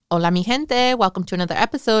Hola, mi gente. Welcome to another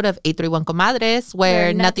episode of 831 Comadres,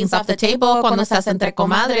 where nothing's off the table cuando estás entre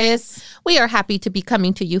comadres. We are happy to be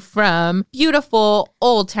coming to you from beautiful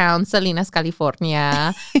Old Town Salinas,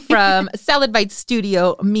 California, from Salad Bites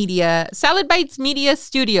Media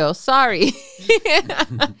Studio. Sorry.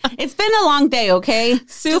 It's been a long day, okay?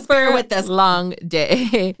 Super with us. long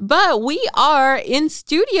day. But we are in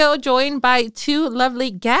studio joined by two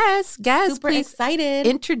lovely guests. Guys, Super please excited.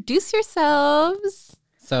 introduce yourselves.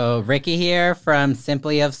 So Ricky here from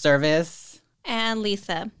Simply of Service. And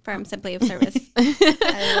Lisa from Simply of Service.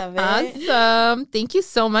 I love it. Awesome. Thank you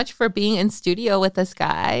so much for being in studio with us,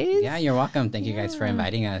 guys. Yeah, you're welcome. Thank you guys for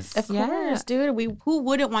inviting us. Of Yeah. course, dude. Who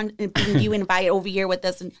wouldn't want you invited over here with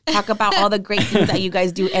us and talk about all the great things that you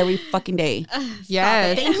guys do every fucking day?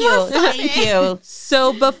 Yes. Thank you. Thank you.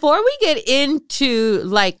 So before we get into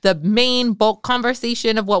like the main bulk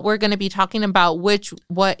conversation of what we're going to be talking about,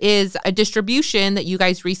 what is a distribution that you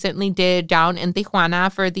guys recently did down in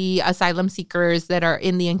Tijuana for the asylum seekers that are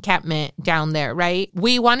in the encampment down there, right?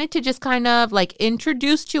 We wanted to just kind of like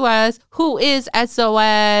introduce to us who is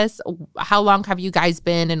SOS, how long have you guys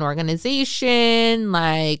been an organization,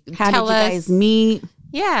 like How did you guys meet?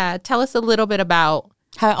 Yeah, tell us a little bit about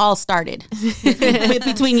How it all started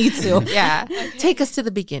between you two. yeah. Take us to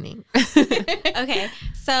the beginning. Okay,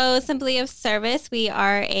 so Simply of Service, we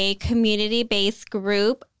are a community-based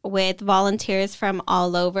group with volunteers from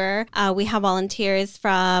all over. We have volunteers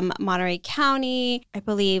from Monterey County. I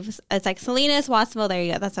believe it's like Salinas, Watsonville. There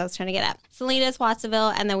you go. That's what I was trying to get at. Salinas,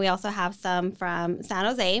 Watsonville. And then we also have some from San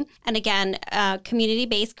Jose. And again,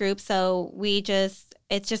 community-based group. So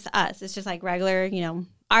it's just us. It's just like regular,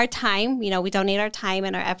 our time, we donate our time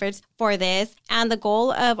and our efforts for this. And the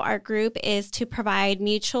goal of our group is to provide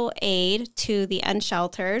mutual aid to the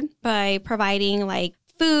unsheltered by providing like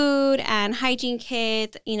food and hygiene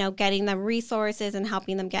kits, getting them resources and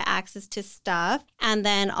helping them get access to stuff. And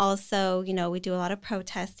then also, we do a lot of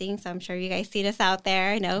protesting. So I'm sure you guys see us out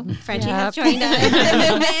there. I know Frenchie has joined us in the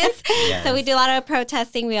movements. Yes. So we do a lot of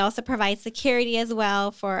protesting. We also provide security as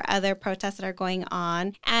well for other protests that are going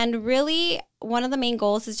on. And really, one of the main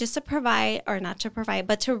goals is just to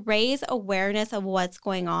to raise awareness of what's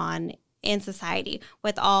going on in society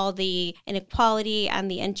with all the inequality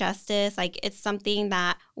and the injustice. Like, it's something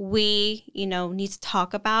that we, need to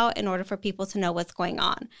talk about in order for people to know what's going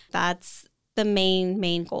on. That's the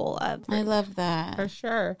main goal of I love that. For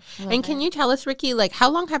sure. And can you tell us, Ricky, like,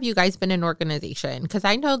 how long have you guys been an organization? Because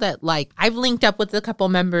I know that, like, I've linked up with a couple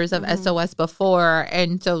members of SOS before.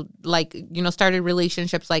 And so, like, started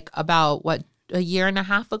relationships, like, about, a year and a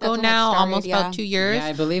half ago now, almost about 2 years. Yeah,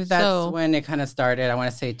 I believe that's when it kind of started. I want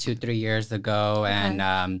to say 2-3 years ago. Okay.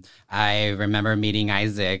 And I remember meeting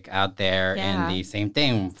Isaac out there in the same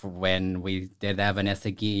thing when we did that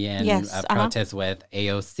Vanessa Guillen protest with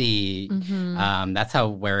AOC. Mm-hmm. That's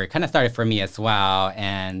where it kind of started for me as well.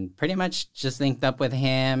 And pretty much just linked up with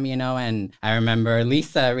him, and I remember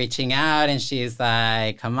Lisa reaching out and she's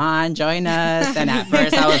like, come on, join us. And at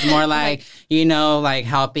first I was more like, like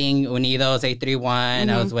helping Unidos 831.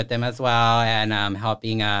 Mm-hmm. I was with them as well, and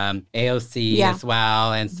helping AOC as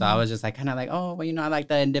well. And so I was just like kind of like, oh, well, I like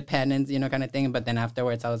the independence, kind of thing. But then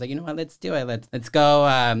afterwards I was like, you know what, let's do it. Let's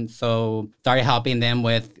go. So started helping them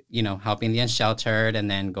with, helping the unsheltered,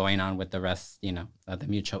 and then going on with the rest, of the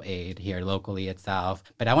mutual aid here locally itself.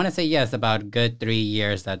 But I want to say, yes, about a good 3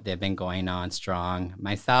 years that they've been going on strong.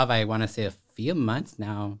 Myself, I want to say a few months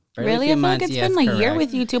now. Really? I feel like it's been a year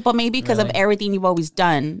with you too, but maybe because of everything you've always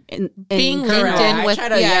done. Being linked in with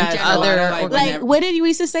other... Like, what did you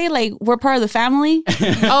used to say? Like, we're part of the family?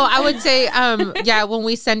 Oh, I would say, when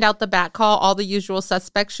we send out the back call, all the usual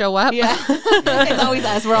suspects show up. Yeah. It's always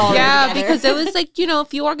us. We're all together. Because it was like, a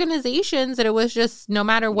few organizations that it was just no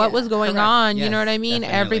matter what was going on, you know what I mean?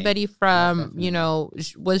 Definitely. Everybody from,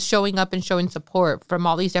 was showing up and showing support from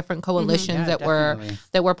all these different coalitions that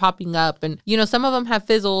were popping up. And, some of them have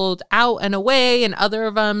fizzled out and away, and other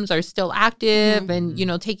of them are still active and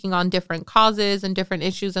taking on different causes and different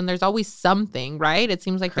issues, and there's always something, right? It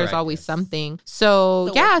seems like there's always something.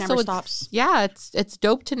 So it's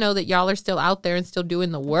dope to know that y'all are still out there and still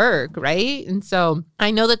doing the work, right? And so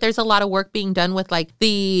I know that there's a lot of work being done with like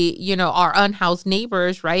the our unhoused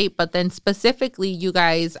neighbors, right? But then specifically you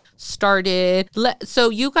guys started, so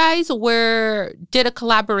you guys did a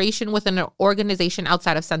collaboration with an organization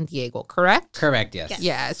outside of San Diego, correct? Correct, yes.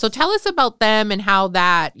 Yeah. So tell us about them and how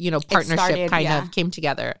that, partnership kind of came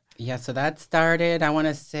together. Yeah. So that started,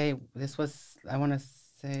 was it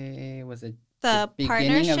the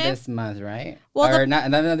beginning of this month, right? Well, not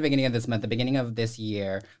the beginning of this month, the beginning of this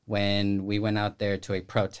year when we went out there to a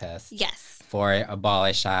protest. Yes. for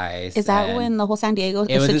Abolish ICE. Is that when the whole San Diego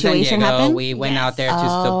situation in San Diego, happened? We went out there to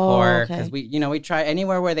support because we try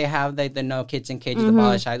anywhere where they have the no kitchen cages,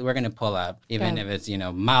 Abolish ICE, we're going to pull up. Even if it's,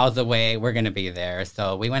 miles away, we're going to be there.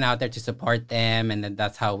 So we went out there to support them, and then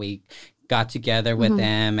that's how we got together with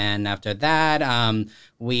them. And after that,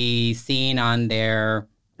 we seen on their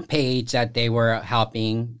page that they were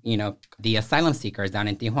helping, the asylum seekers down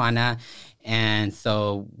in Tijuana. And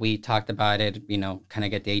so we talked about it, kind of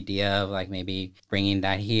get the idea of like maybe bringing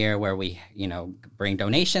that here where we, bring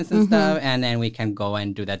donations and stuff. And then we can go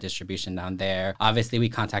and do that distribution down there. Obviously, we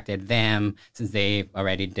contacted them since they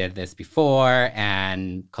already did this before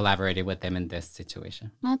and collaborated with them in this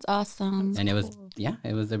situation. That's awesome. And it was,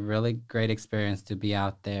 it was a really great experience to be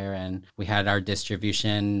out there. And we had our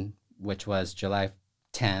distribution, which was July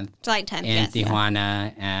 10th in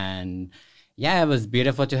Tijuana. And it was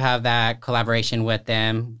beautiful to have that collaboration with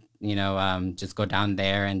them, just go down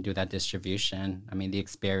there and do that distribution. I mean, the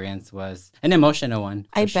experience was an emotional one.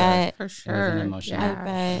 I bet. For sure. It was an emotional one. I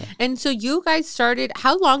bet. And so you guys started,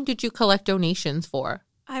 how long did you collect donations for?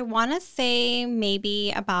 I want to say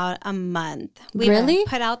maybe about a month. We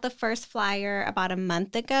put out the first flyer about a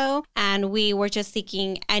month ago, and we were just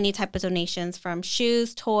seeking any type of donations from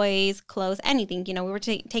shoes, toys, clothes, anything. We were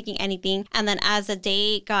taking anything. And then as the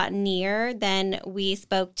date got near, then we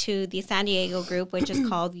spoke to the San Diego group, which is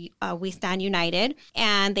called We Stand United.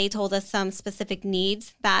 And they told us some specific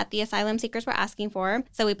needs that the asylum seekers were asking for.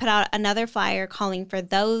 So we put out another flyer calling for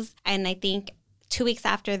those. And I think 2 weeks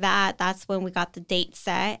after that, that's when we got the date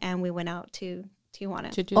set and we went out to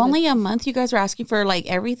Tijuana. Only a month you guys were asking for like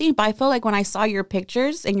everything, but I feel like when I saw your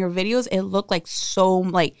pictures and your videos, it looked like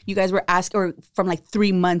you guys were asking from like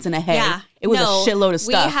 3 months and ahead. Yeah. It was a shitload of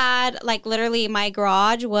stuff. We had like literally my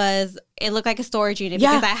garage it looked like a storage unit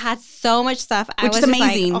because I had so much stuff. Which is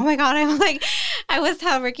amazing. Like, oh my God. I was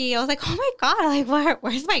telling Ricky, I was like, oh my God, like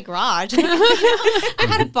where's my garage? I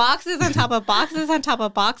had boxes on top of boxes on top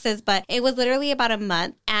of boxes, but it was literally about a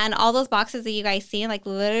month. And all those boxes that you guys see, like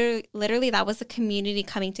literally that was the community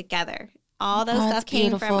coming together. All those stuff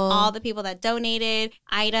came from all the people that donated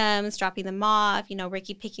items, dropping them off,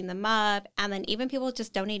 Ricky picking them up, and then even people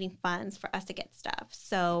just donating funds for us to get stuff.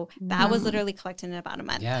 So that was literally collected in about a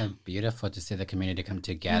month. Yeah, beautiful to see the community come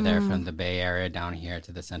together from the Bay Area down here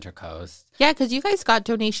to the Central Coast. Yeah, because you guys got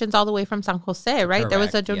donations all the way from San Jose, right? Correct, there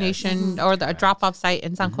was a donation or a drop-off site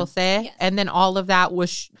in San Jose, and then all of that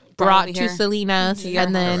was brought to Salinas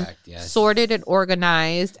and then sorted and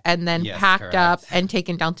organized and then packed up and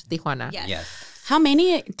taken down to Tijuana. Yes. How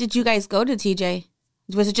many did you guys go to, TJ?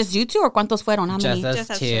 Was it just you two or cuántos fueron? How many?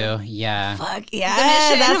 Just us two. Yeah. Fuck yeah.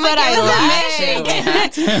 That's what I love.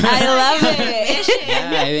 I love it.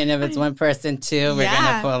 Yeah, even if it's one person too, we're going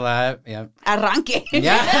to pull up. Yep. Arranque.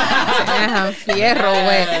 Yeah. Fierro,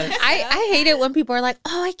 güey. I hate it when people are like,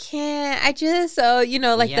 oh, I can't. I just,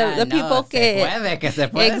 the people que se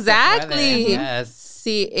puede. Exactly. Yes.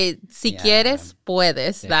 Si quieres,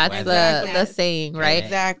 puedes. That's the saying, right?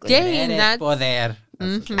 Exactly. Dang, that's poder.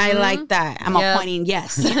 I like that. I'm pointing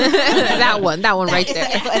yes. that one right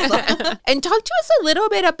there. And talk to us a little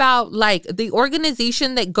bit about like the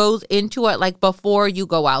organization that goes into it, like before you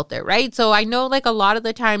go out there, right? So I know like a lot of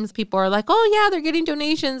the times people are like, oh yeah, they're getting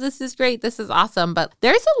donations. This is great. This is awesome. But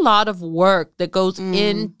there's a lot of work that goes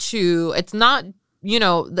into, it's not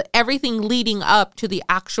everything leading up to the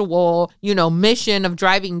actual, mission of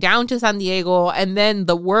driving down to San Diego and then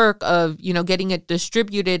the work of, getting it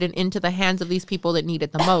distributed and into the hands of these people that need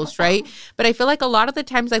it the most, right? But I feel like a lot of the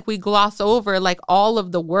times, like we gloss over like all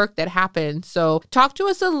of the work that happens. So talk to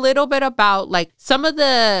us a little bit about like some of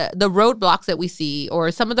the roadblocks that we see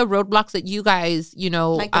or some of the roadblocks that you guys,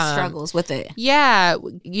 like the struggles with it. Yeah.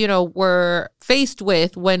 Were faced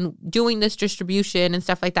with when doing this distribution and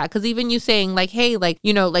stuff like that. Because even you saying like, hey, like,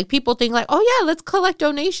 like people think like, oh yeah, let's collect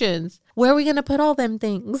donations. Where are we going to put all them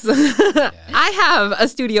things? I have a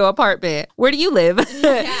studio apartment. Where do you live?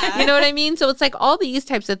 You know what I mean? So it's like all these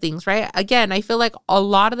types of things, right? Again, I feel like a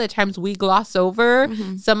lot of the times we gloss over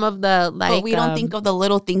some of the like. But we don't think of the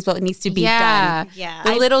little things, but it needs to be done. Yeah.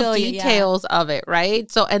 The little details of it,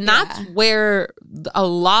 right? So, and that's where a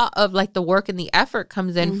lot of like the work and the effort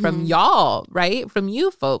comes in from y'all, right? From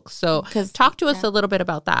you folks. So talk to us a little bit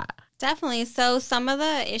about that. Definitely. So some of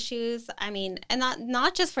the issues, I mean, and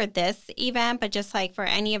not just for this event, but just like for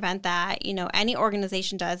any event that, any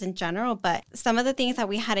organization does in general. But some of the things that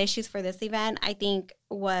we had issues for this event, I think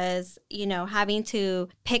was, you know, having to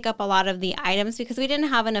pick up a lot of the items because we didn't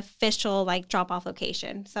have an official like drop-off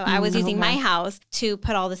location. So I was using my house to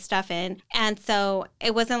put all the stuff in. And so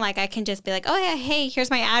it wasn't like I can just be like, oh yeah, hey, here's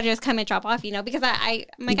my address, come and drop off, you know, because I'm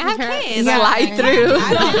like, I have kids. Slide through.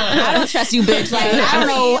 I don't trust you, bitch. Like, I don't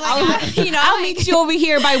know. I'll meet you over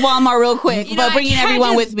here by Walmart real quick, but bringing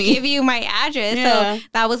everyone with me. Give you my address. Yeah. So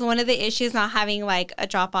that was one of the issues, not having like a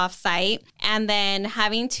drop-off site, and then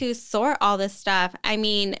having to sort all this stuff. I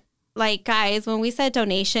mean, like, guys, when we said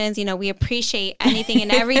donations, you know, we appreciate anything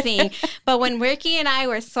and everything. But when Ricky and I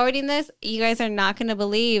were sorting this, you guys are not going to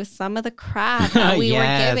believe some of the crap that we were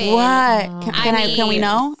giving. What? Can we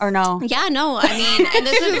know or no? Yeah, no. I mean, and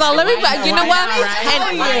this is let me. You know what?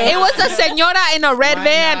 And it was a señora in a red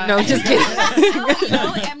van. No, just kidding.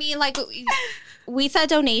 I mean, like, we said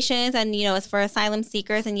donations, and you know, it's for asylum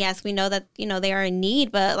seekers, and yes, we know that, you know, they are in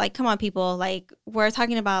need, but like, come on, people, like, we're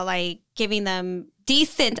talking about like giving them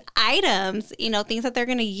decent items, you know, things that they're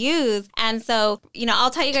going to use. And so, you know,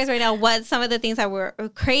 I'll tell you guys right now what some of the things that were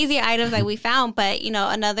crazy items that we found. But, you know,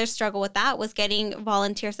 another struggle with that was getting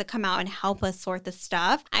volunteers to come out and help us sort the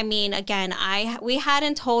stuff. I mean, again, we had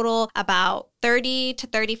in total about 30 to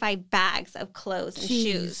 35 bags of clothes and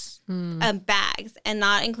shoes. Bags, and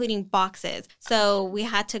not including boxes. So we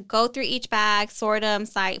had to go through each bag, sort them,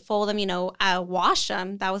 fold them, you know, wash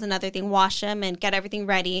them. That was another thing, wash them and get everything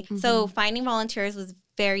ready. So finding volunteers was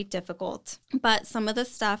very difficult. But some of the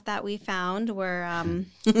stuff that we found were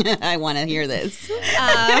I want to hear this.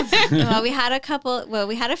 Well, we had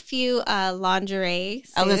a few lingerie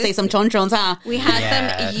suits. I was gonna say some chonchons, huh? We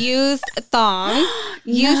had some used thongs.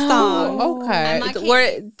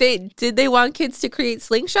 Okay. Did they want kids to create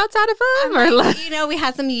slingshots out of them? Or like, you know, we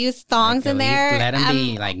had some used thongs in there. Let them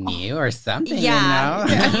be like new or something. Yeah.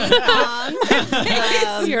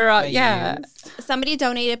 You know? Somebody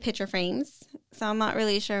donated picture frames. So I'm not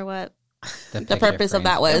really sure what the purpose of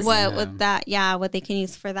that was. What they can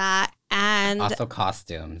use for that. And also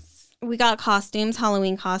costumes. We got costumes,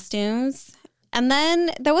 Halloween costumes. And then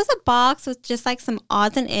there was a box with just like some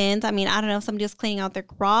odds and ends. I mean, I don't know if somebody was cleaning out their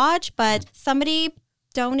garage, but somebody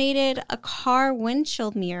donated a car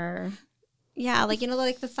windshield mirror. Yeah, like, you know,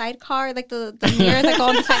 like the sidecar, like the mirrors that go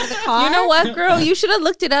on the side of the car. You know what, girl? You should have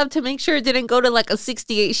looked it up to make sure it didn't go to like a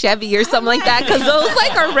 68 Chevy or something like that, because those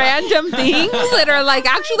like are random things that are like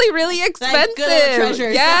actually really expensive. Like good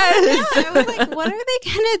treasures. Yes. Yeah, I was like, what are they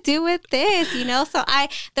going to do with this? You know, so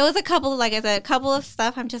there was a couple of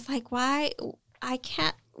stuff. I'm just like, why?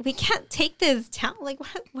 We can't take this down. Like,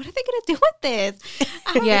 what are they going to do with this?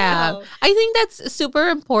 I don't know. I think that's super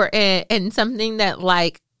important, and something that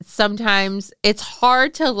like sometimes it's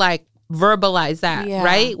hard to like verbalize that,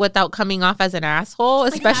 right? Without coming off as an asshole,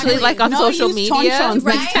 especially like on social media. And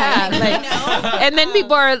then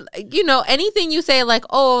people are, you know, anything you say like,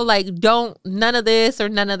 oh, like none of this or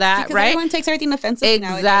none of that, because right? Everyone takes everything offensively.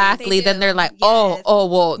 Exactly. Then they're like, well,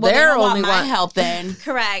 they're only want my help then.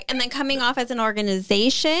 Correct. And then coming off as an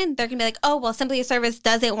organization, they're gonna be like, oh, well, Simply a Service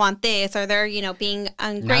doesn't want this, or they're, you know, being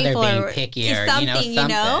ungrateful, now they're being picky, or something. You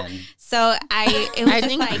know? So I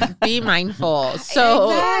think like be mindful. So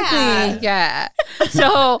yeah.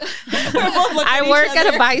 So I work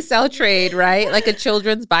at a buy-sell trade, right? Like a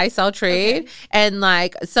children's buy-sell trade. Okay. And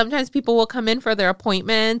like sometimes people will come in for their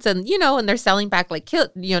appointments, and you know, and they're selling back like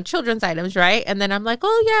children's items, right? And then I'm like,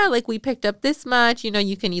 oh yeah, like we picked up this much. You know,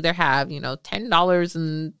 you can either have, you know, $10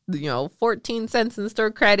 and 14 cents in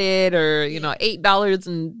store credit, or you know, $8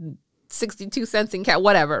 and 62 cents in cash,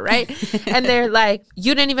 whatever, right? And they're like,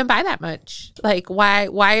 you didn't even buy that much. Like, why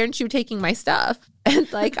aren't you taking my stuff?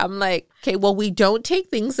 And like, I'm like, okay, well, we don't take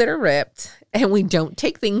things that are ripped, and we don't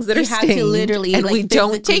take things that are stained, to literally, and like, we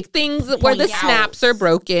don't take things where the snaps are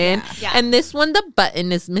broken. Yeah. And this one, the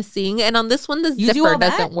button is missing, and on this one, the zipper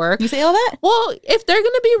doesn't work. You say all that? Well, if they're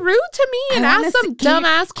gonna be rude to me and ask some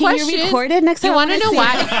dumbass questions, can you record it next time? You want to know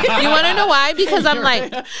why? You want to know why? Because I'm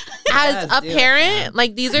like, as a parent,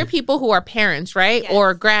 like these are people who are parents, right? Yes.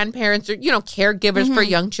 Or grandparents, or caregivers for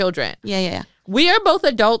young children. Yeah. We are both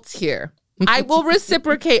adults here. I will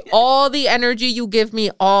reciprocate all the energy you give me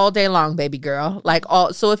all day long, baby girl.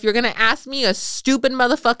 So if you're going to ask me a stupid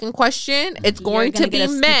motherfucking question, it's going to be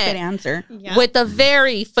met with a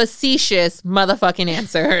very facetious motherfucking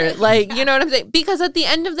answer. Like, you know what I'm saying? Because at the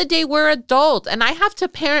end of the day, we're adults, and I have to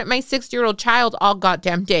parent my 6-year-old child all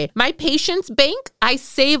goddamn day. My patience bank, I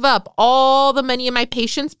save up all the money in my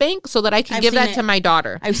patience bank so that I can give that to my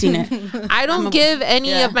daughter. I've seen it. I don't give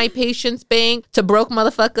any of my patience bank to broke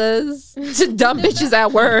motherfuckers. to dumb bitches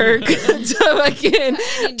at work, to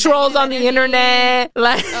fucking trolls on the internet.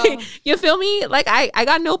 Like, you feel me? Like, I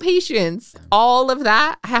got no patience. All of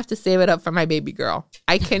that, I have to save it up for my baby girl.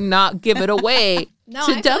 I cannot give it away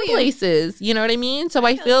to dumb places. You know what I mean? So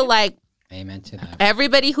I feel like amen to that.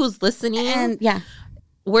 Everybody who's listening, and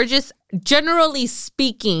we're just generally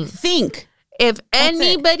speaking, think. If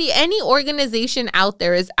anybody, any organization out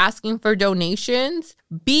there is asking for donations,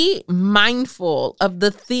 be mindful of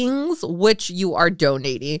the things which you are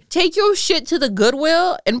donating. Take your shit to the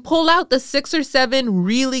Goodwill and pull out the 6 or 7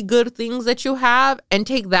 really good things that you have and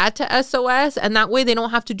take that to SOS. And that way they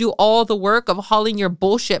don't have to do all the work of hauling your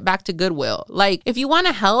bullshit back to Goodwill. Like, if you want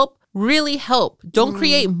to help, really help. Don't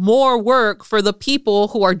create more work for the people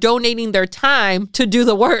who are donating their time to do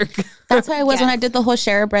the work. That's how it was when I did the whole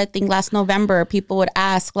Share a Bread thing last November. People would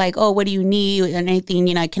ask like, oh, what do you need? And anything,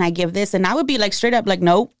 you know, can I give this? And I would be like straight up like,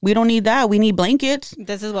 no, we don't need that. We need blankets.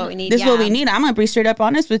 This is what we need. This is what we need. I'm going to be straight up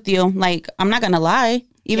honest with you. Like, I'm not going to lie.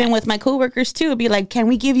 Even with my coworkers too, it'd be like, can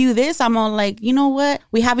we give you this? I'm all like, you know what?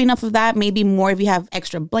 We have enough of that. Maybe more if you have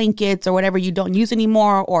extra blankets or whatever you don't use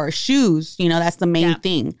anymore, or shoes. You know, that's the main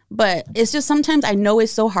thing. But it's just sometimes I know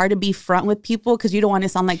it's so hard to be front with people because you don't want to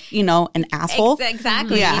sound like, you know, an asshole.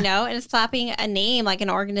 Exactly. Yeah. You know, and slapping a name like an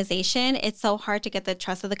organization, it's so hard to get the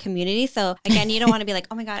trust of the community. So again, you don't want to be like,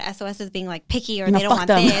 oh my God, SOS is being like picky, or they don't want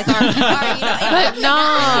them. This, or you know. But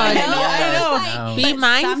no. Be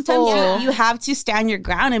mindful. Sometimes you have to stand your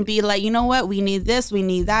ground and be like, you know what, we need this, we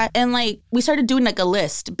need that. And like, we started doing like a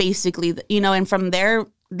list basically, you know, and from there,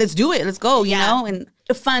 let's do it, let's go, you know. And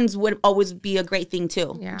the funds would always be a great thing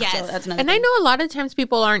too. Yeah. Yes. So that's another and thing. I know a lot of times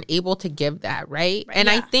people aren't able to give that, right? And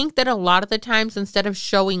I think that a lot of the times, instead of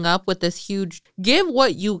showing up with this huge, give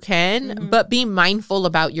what you can, but be mindful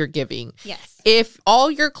about your giving. Yes. If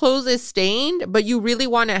all your clothes is stained, but you really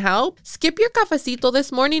want to help, skip your cafecito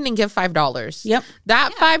this morning and give $5. Yep.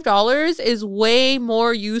 That $5 is way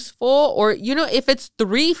more useful. Or, you know, if it's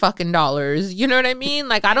 $3 fucking dollars, you know what I mean?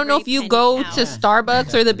 Like, I don't know if you go to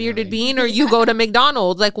Starbucks or the Bearded Bean, or you go to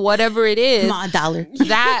McDonald's, like whatever it is. $1.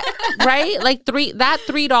 That, right? Like $3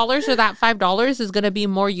 or that $5 is going to be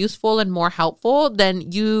more useful and more helpful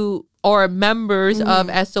than you or members of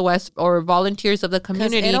SOS or volunteers of the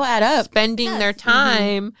community it'll add up. spending their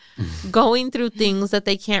time going through things that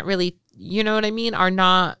they can't really, you know what I mean, are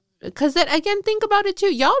not. Because then again, think about it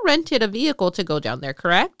too. Y'all rented a vehicle to go down there,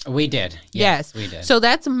 correct? We did. Yes, we did. So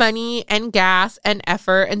that's money and gas and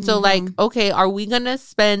effort. And so like, okay, are we going to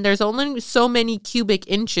spend, there's only so many cubic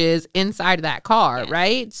inches inside that car,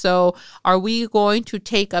 right? So are we going to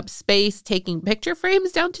take up space taking picture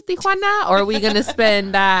frames down to Tijuana? Or are we going to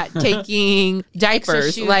spend that taking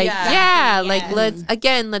diapers? Like, like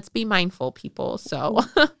let's be mindful, people. So...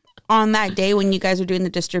 On that day when you guys were doing the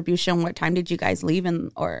distribution, what time did you guys leave, and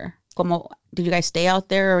or como did you guys stay out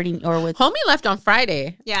there, or with Homie left on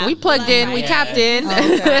Friday? Yeah, we plugged in, we tapped in.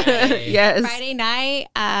 Okay. Yes, Friday night.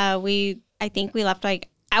 I think we left like,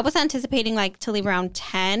 I was anticipating like to leave around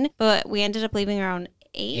 10, but we ended up leaving around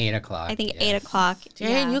 8 o'clock. I think 8 o'clock.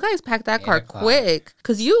 Dang, you guys packed that car quick.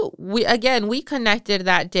 Because we connected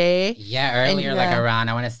that day. Yeah, earlier, like around,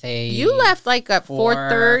 I want to say. You left like at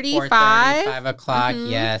 4:30, 5 o'clock.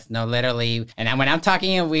 Yes, no, literally. And when I'm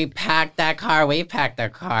talking, we packed that car. We packed the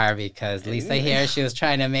car because Lisa here, she was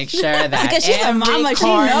trying to make sure that because she's a mama, she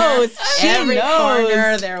knows. Every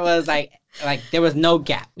corner, there was like there was no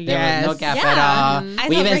gap. There was no gap at all.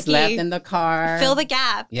 We even slept in the car. Fill the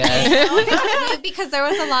gap. Yes. Because there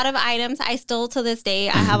was a lot of items. I still, to this day,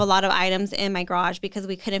 I have a lot of items in my garage because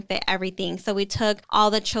we couldn't fit everything. So we took all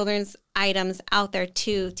the children's items out there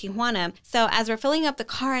to Tijuana. So as we're filling up the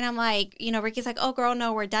car, and I'm like, you know, Ricky's like, oh girl,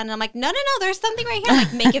 no, we're done. And I'm like, no, there's something right here. I'm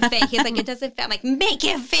like, make it fit. He's like, it doesn't fit. I'm like, make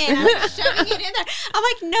it fit. I'm shoving it in there. I'm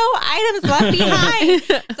like, no items left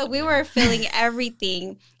behind. So we were filling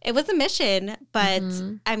everything. It was a mission, but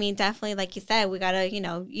I mean, definitely, like you said, we got to, you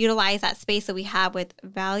know, utilize that space that we have with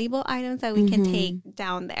valuable items that we can take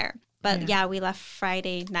down there. But we left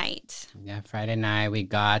Friday night. Yeah, Friday night we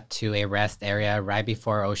got to a rest area right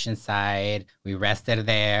before Oceanside. We rested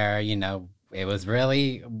there. You know, it was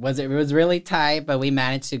really tight, but we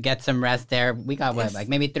managed to get some rest there. We got like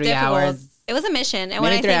maybe 3 hours. It was a mission, and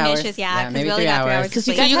when I say missions, because we only got 3 hours. Because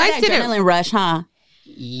you guys did an adrenaline rush, huh?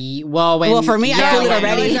 Well, for me, I feel it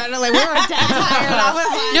already.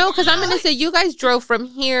 No, because I'm going to say you guys drove from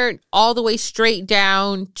here all the way straight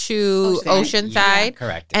down to Oceanside. Yeah,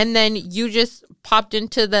 correct. And then you just popped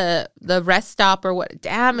into the rest stop or what.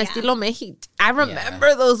 Damn, Estilo Mexico. I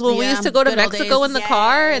remember those when we used to go to Mexico in the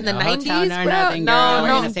car in the 90s, bro. No, we're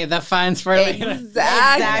going to save the funds for later.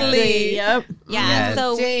 Exactly. Yep. Yeah, yes.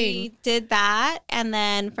 So we did that. And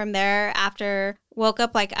then from there, after... woke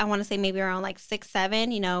up like I want to say maybe around like 6,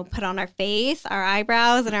 7, put on our face, our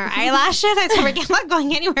eyebrows, and our eyelashes. I told Ricky, I'm not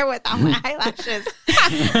going anywhere without my eyelashes.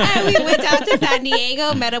 And we went down to San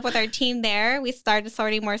Diego, met up with our team there. We started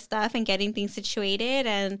sorting more stuff and getting things situated.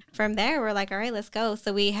 And from there, we're like, all right, let's go.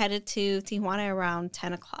 So we headed to Tijuana around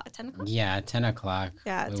 10 o'clock. 10 o'clock? Yeah, 10 o'clock.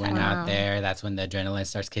 Yeah, we went out there. That's when the adrenaline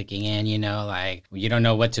starts kicking in, like you don't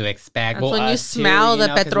know what to expect. That's when you smell the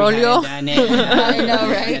petróleo. I know,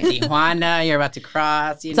 right? Tijuana, you're about to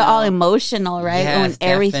cross. It's all emotional, right? Yes,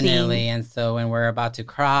 everything. Definitely. And so when we're about to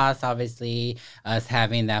cross, obviously, us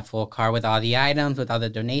having that full car with all the items, with all the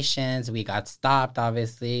donations, we got stopped,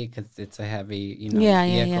 obviously, because it's a heavy,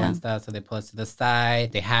 vehicle and stuff. So they pulled us to the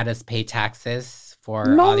side. They had us pay taxes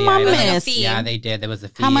for all the items. Yeah, they did. There was a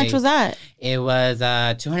fee. How much was that? It was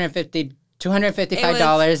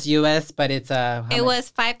 $255 US, but it's it was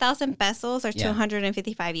 5,000 pesos or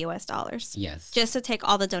 255 US dollars. Yes. Just to take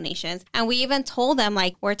all the donations. And we even told them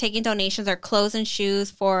like we're taking donations or clothes and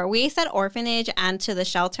shoes we said orphanage and to the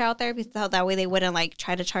shelter out there because that way they wouldn't like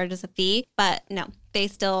try to charge us a fee. But no, they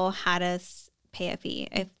still had us pay a fee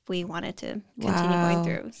if we wanted to continue going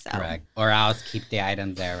through. So. Correct. Or else keep the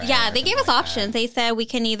items there, right? Yeah, they gave us options. They said we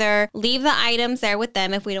can either leave the items there with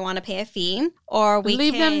them if we don't want to pay a fee, or we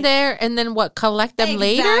leave them there and then collect them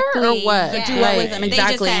later? Or what? Yeah. Do what with them?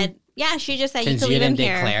 Exactly. They just said, she just said since you can leave them here. Since you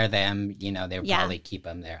didn't declare them, they would probably keep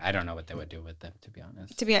them there. I don't know what they would do with them, to be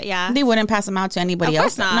honest. They wouldn't pass them out to anybody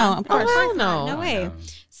else. Not. No, of course. No way. No.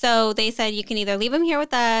 So they said you can either leave them here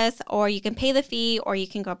with us, or you can pay the fee, or you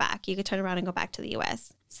can go back. You could turn around and go back to the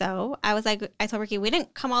U.S. So I told Ricky, we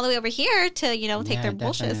didn't come all the way over here to, take their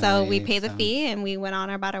bullshit. So we paid the fee and we went on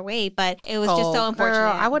about our way. But it was just so unfortunate.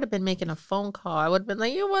 Girl, I would have been making a phone call. I would have been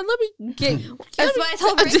like, you know what, let me get. That's why I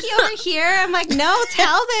told Ricky over here. I'm like, no,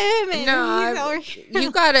 tell them. And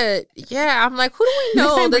you gotta, I'm like, who do we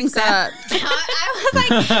know that's got? I was like,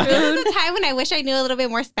 this is the time when I wish I knew a little bit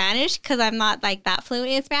more Spanish because I'm not like that fluent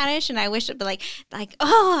in Spanish. And I wish it'd be like,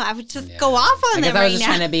 I would just go off on them right now. I was just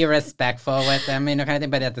trying to be respectful with them, kind of thing.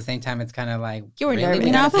 But at the same time, it's kind of like you were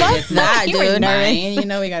really nervous. Fuck that, dude.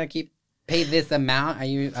 We gotta pay this amount.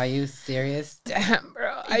 Are you serious? Damn,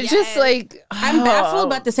 bro. I just like I'm baffled,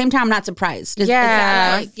 but at the same time, I'm not surprised.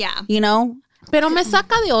 Yeah. Pero me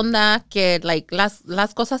saca de onda que like las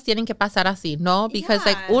cosas tienen que pasar así, ¿no? Because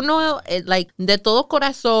like uno like de todo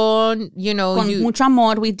corazón, con mucho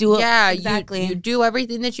amor we do it. Yeah, exactly. You do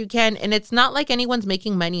everything that you can, and it's not like anyone's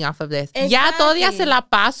making money off of this. Exactly. Ya todavía se la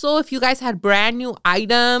paso if you guys had brand new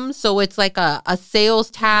items, so it's like a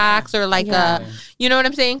sales tax or like a, you know what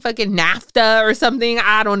I'm saying, fucking NAFTA or something.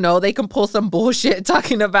 I don't know. They can pull some bullshit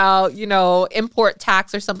talking about, import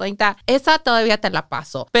tax or something like that. Esa todavía te la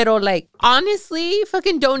paso. Pero like honestly,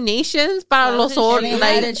 fucking donations para los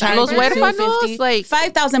huérfanos, like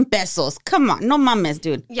 5,000 pesos. Come on, no mames,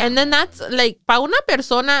 dude. Yeah. And then that's like para una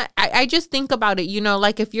persona. I just think about it,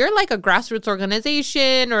 like if you're like a grassroots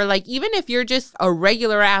organization or like even if you're just a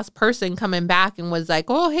regular ass person coming back and was like,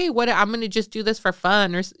 oh hey, what I'm gonna just do this for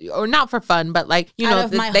fun or not for fun, but like de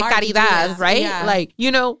caridad, right? Yeah. Like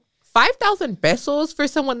 5,000 pesos for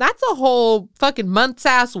someone, that's a whole fucking month's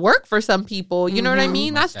ass work for some people. You know what I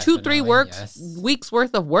mean? That's 2-3 weeks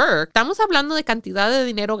worth of work. Estamos hablando de cantidad de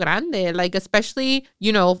dinero grande. Like, especially,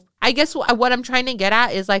 I guess what I'm trying to get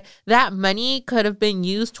at is like that money could have been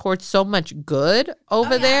used towards so much good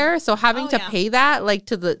over there. So having to pay that like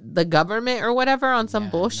to the government or whatever on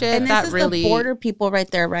some bullshit. And this is the border people right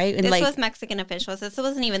there, right? And this was Mexican officials. This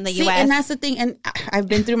wasn't even the U.S. And that's the thing. And I've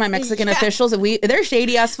been through my Mexican officials. And they're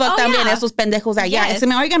shady as fuck también. Esos pendejos allá. Se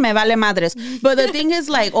me oigan, me vale madres. But the thing is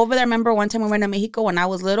like over there, I remember one time we went to Mexico when I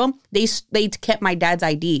was little, they kept my dad's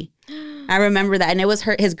ID. I remember that. And it was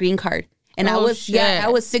his green card. And I was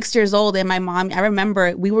 6 years old, and my mom, I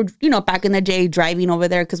remember we were, back in the day driving over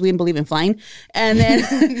there because we didn't believe in flying. And then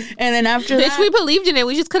after that. Bitch, we believed in it.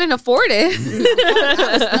 We just couldn't afford it.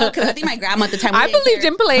 No, because I think my grandma at the time. I believed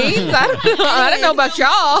in planes. I don't know about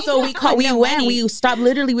y'all. So we stopped,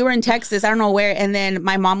 literally, we were in Texas, I don't know where. And then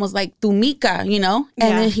my mom was like, Tumica, And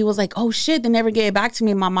then he was like, oh shit, they never gave it back to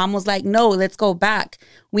me. My mom was like, no, let's go back.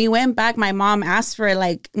 We went back. My mom asked for it,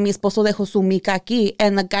 like, mi esposo dejó su mica aquí.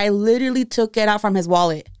 And the guy literally took it out from his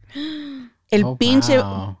wallet.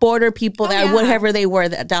 Pinche border people whatever they were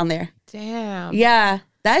down there. Damn. Yeah.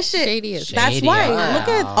 That shit. Shady is That's shady. why. Wow. Look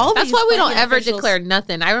at all That's these why we don't fucking ever officials. declare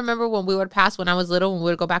nothing. I remember when we would pass when I was little, when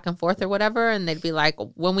we would go back and forth or whatever, and they'd be like,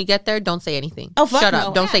 when we get there, don't say anything. Oh, fuck Shut no.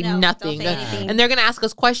 up. Don't say nothing. Don't say anything. And they're going to ask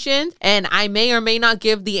us questions, and I may or may not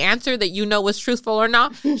give the answer that you know was truthful or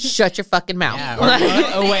not. Shut your fucking mouth. Yeah, or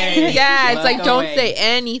look away. Yeah, it's like, Look don't away. say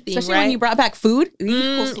anything, Especially right? when you brought back food.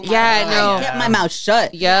 yeah, no. I kept my mouth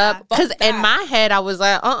shut. Yep. Because Fuck in that. my head, I was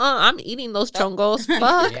like, I'm eating those chongos.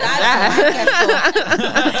 Fuck that.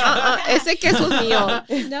 Ese queso es mío.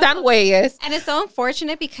 Tan güeyes. And it's so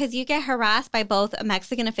unfortunate because you get harassed by both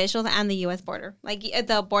Mexican officials and the U.S. border, like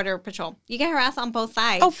the border patrol. You get harassed on both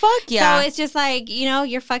sides. Oh, fuck yeah. So it's just like, you know,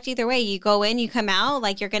 you're fucked either way. You go in, you come out,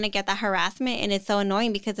 like you're going to get that harassment. And it's so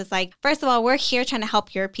annoying because it's like, first of all, we're here trying to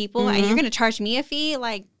help your people and you're going to charge me a fee.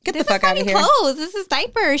 Like, Get this the fuck is out of fucking here. clothes. This is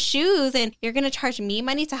diapers, shoes, and you're going to charge me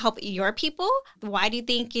money to help your people? Why do you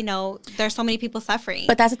think, you know, there's so many people suffering?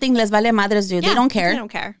 But that's the thing, les vale madres, dude. Yeah, they don't care. They don't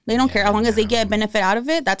care. They don't care. As long as they get a benefit out of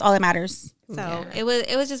it, that's all that matters. So it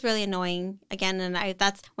was just really annoying again, and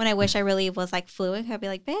that's when I wish I really was like fluent. I'd be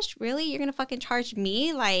like, "Bitch, really? You're gonna fucking charge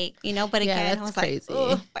me?" Like, you know. But Yeah, again, I that's was crazy.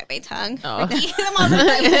 like, "Oh, bite my tongue." Oh. Ricky, come on,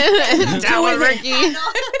 Ricky. That one, Ricky.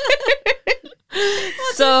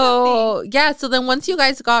 So so then once you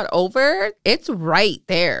guys got over, it's right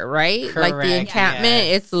there, right? Like the Correct, encampment,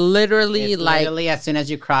 yes. it's literally It's like literally as soon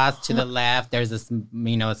as you cross to the left, there's this,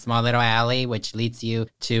 you know, small little alley which leads you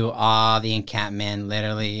to all the encampment.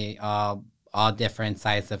 Literally all different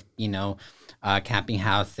sizes of, you know, camping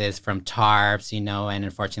houses, from tarps, you know, and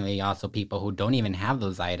unfortunately also people who don't even have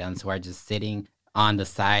those items, who are just sitting on the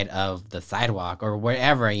side of the sidewalk or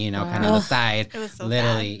wherever, you know, kind of the side. It was so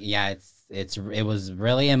literally, yeah, it was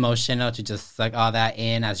really emotional to just suck all that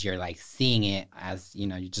in as you're like seeing it, as you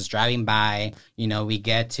know, you're just driving by. You know, we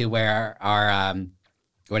get to where our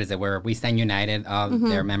what is it, where we stand united, all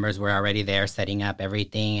their members were already there setting up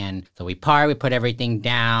everything. And so we put everything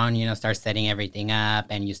down, you know, start setting everything up,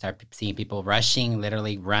 and you start seeing people rushing,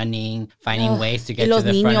 literally running, finding ways to get to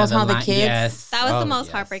the front of the line. Yes. That was the most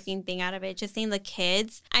heartbreaking thing out of it, just seeing the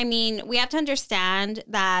kids. I mean, we have to understand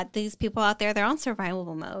that these people out there, they're on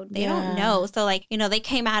survival mode. They don't know. So like, you know, they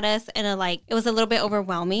came at us and it was a little bit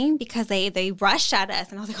overwhelming because they rushed at us,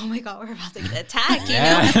 and I was like, oh my God, we're about to get attacked, you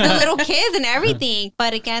know, the little kids and everything.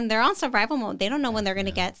 But again, they're on survival mode. They don't know when they're going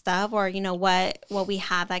to get stuff, or, you know, what we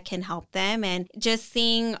have that can help them. And just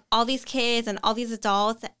seeing all these kids and all these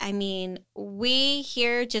adults, I mean, we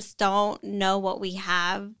here just don't know what we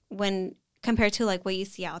have when compared to like what you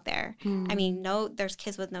see out there. I mean, there's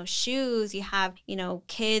kids with no shoes. You have, you know,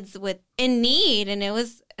 kids in need, and it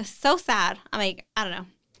was so sad. I'm like, I don't know.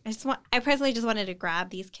 I personally just wanted to grab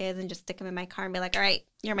these kids and just stick them in my car and be like, all right,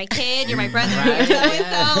 you're my kid, you're my brother, you're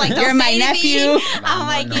so-and-so. Like, You're my nephew. I'm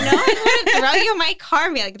like, you know, I want to throw you in my car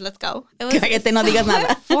and be like, let's go. It was Cállate, no digas nada.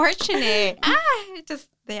 unfortunate.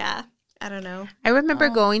 I don't know. I remember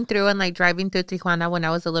going through and like driving through Tijuana when I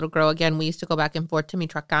was a little girl. Again, we used to go back and forth to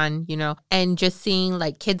Michoacan, you know, and just seeing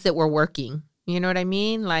like kids that were working. You know what I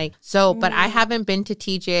mean? Like, so, but I haven't been to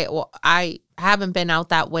TJ. Well, I haven't been out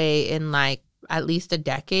that way in like at least a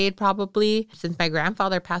decade, probably, since my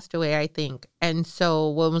grandfather passed away, I think. And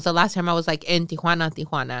so when was the last time I was like in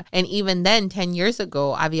Tijuana? And even then, 10 years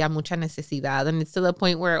ago, había mucha necesidad. And it's to the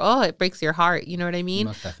point where, it breaks your heart. You know what I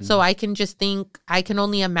mean? So I can just think, I can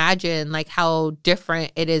only imagine like how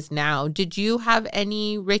different it is now. Did you have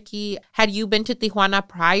any, Ricky, had you been to Tijuana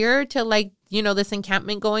prior to like, you know, this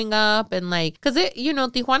encampment going up? And like, because it, you know,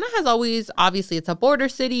 Tijuana has always, obviously it's a border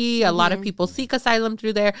city. A lot of people seek asylum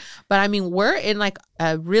through there. But I mean, we're in like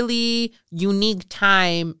a really unique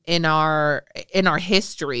time in our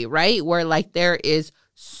history, right? Where like there is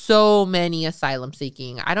so many asylum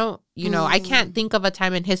seeking. I don't, you know, I can't think of a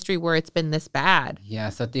time in history where it's been this bad. Yeah,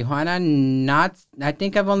 so Tijuana, I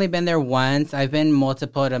think I've only been there once. I've been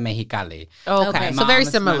multiple to Mexicali. Okay. So very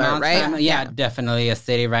similar, right? Yeah, definitely a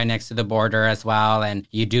city right next to the border as well. And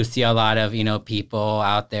you do see a lot of, you know, people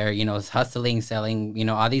out there, you know, hustling, selling, you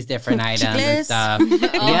know, all these different items and stuff.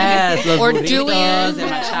 Yes. Or doing and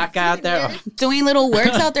machaca out there. Doing little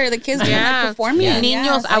works out there. The kids are performing. Yeah.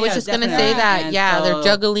 Niños, I was just going to say that. And yeah, so, they're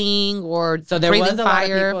juggling or so there breathing was a fire.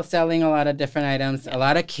 lot of people selling a lot of different items. A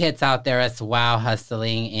lot of kids out there as well,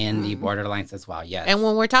 hustling in the borderlines as well. Yes. And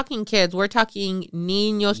when we're talking kids, we're talking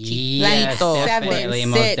niños chiquitos. Yes, definitely,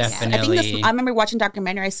 most 6. definitely. I remember watching a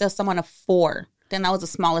documentary. I saw someone of 4. then that was the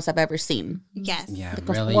smallest I've ever seen. Yes. Yeah, the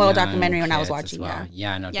really spoiled documentary when I was watching. Well.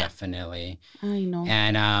 Yeah, no, definitely. I know.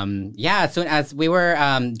 And as soon as we were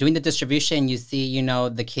doing the distribution, you see, you know,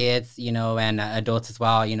 the kids, you know, and adults as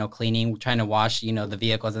well, you know, cleaning, trying to wash, you know, the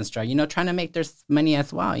vehicles and stuff, you know, trying to make their money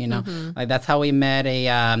as well, you know. Like that's how we met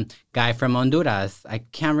a guy from Honduras. I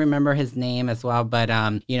can't remember his name as well, but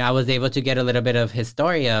you know, I was able to get a little bit of his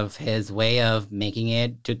story of his way of making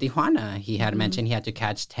it to Tijuana. He had mentioned he had to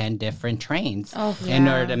catch 10 different trains in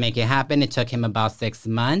order to make it happen. It took him about 6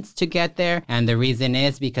 months to get there, and the reason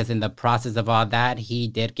is because in the process of all that, he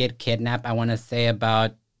did get kidnapped, I want to say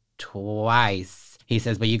about twice. He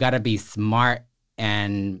says, but you got to be smart.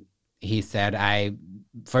 And he said,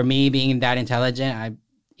 for me being that intelligent,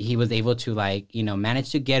 he was able to, like, you know,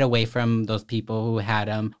 manage to get away from those people who had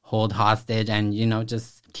him hold hostage and, you know,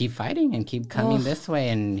 just keep fighting and keep coming this way.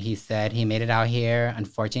 And he said he made it out here.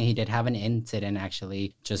 Unfortunately, he did have an incident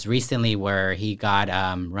actually just recently where he got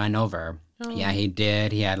run over. Yeah, he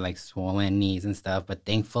did. He had like swollen knees and stuff. But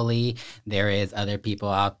thankfully, there is other people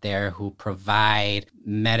out there who provide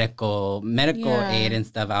medical aid and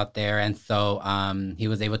stuff out there. And so he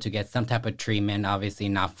was able to get some type of treatment, obviously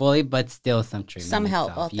not fully, but still some treatment. Some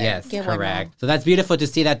help out there. Yes, correct. So that's beautiful to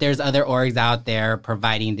see that there's other orgs out there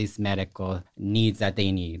providing these medical needs that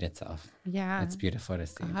they need itself. Yeah. It's beautiful to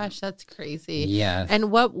see. Gosh, that's crazy. Yes. And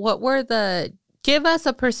what were give us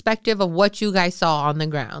a perspective of what you guys saw on the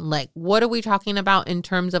ground. Like, what are we talking about in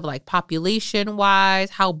terms of like population wise?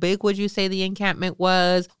 How big would you say the encampment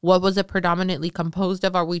was? What was it predominantly composed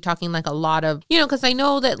of? Are we talking like a lot of, you know, because I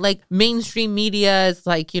know that like mainstream media is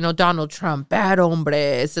like, you know, Donald Trump, bad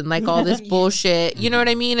hombres, and like all this bullshit, you know what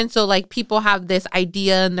I mean? And so like people have this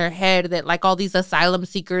idea in their head that like all these asylum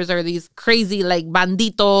seekers are these crazy like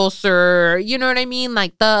banditos or, you know what I mean?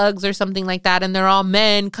 Like thugs or something like that. And they're all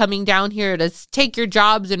men coming down here to take your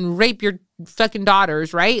jobs and rape your fucking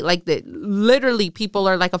daughters, right? Like literally people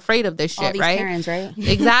are like afraid of this shit, all these right? Karens, right?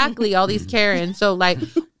 Exactly, all these Karens. So like,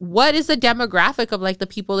 what is the demographic of like the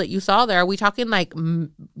people that you saw there? Are we talking like,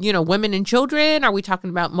 you know, women and children? Are we talking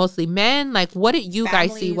about mostly men? Like, what did you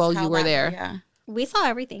guys see while you were there? Yeah. We saw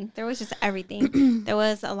everything. There was just everything. There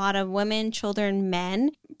was a lot of women, children,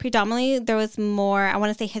 men. Predominantly, there was more, I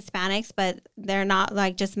want to say Hispanics, but they're not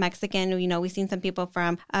like just Mexican. You know, we've seen some people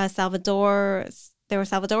from Salvador. There were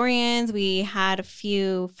Salvadorians. We had a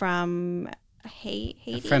few from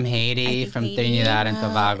Haiti. From Haiti, from Trinidad and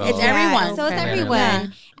Tobago. It's everyone. So it's everyone. Yeah.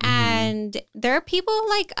 And there are people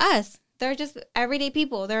like us. They're just everyday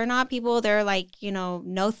people. They're not people. They're like, you know,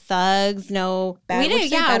 no thugs, no.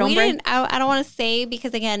 I don't want to say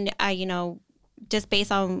because again, you know, just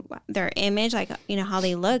based on their image, like, you know, how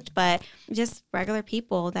they looked, but just regular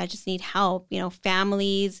people that just need help. You know,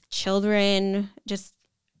 families, children, just.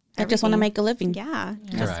 I just want to make a living. Yeah,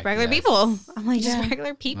 just regular people. I'm like, just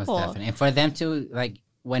regular people. Most definitely. And for them to like.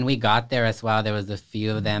 When we got there as well, there was a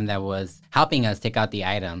few of them that was helping us take out the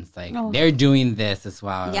items. Like, they're doing this as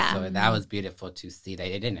well. Yeah. So that was beautiful to see that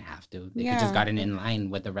they didn't have to. They could just gotten in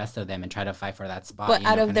line with the rest of them and try to fight for that spot. But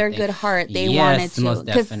out of their good heart, they wanted to. Most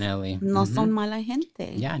definitely. No son mala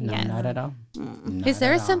gente. Yeah, no, not at all. Is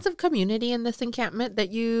there a sense of community in this encampment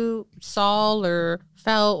that you saw or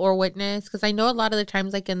felt or witnessed? Because I know a lot of the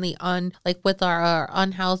times, like in the with our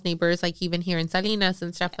unhoused neighbors, like even here in Salinas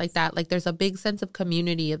and stuff like that, like there's a big sense of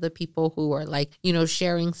community of the people who are like, you know,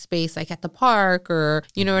 sharing space like at the park or,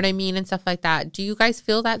 you know what I mean, and stuff like that. Do you guys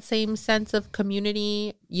feel that same sense of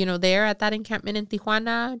community, you know, there at that encampment in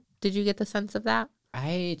Tijuana? Did you get the sense of that?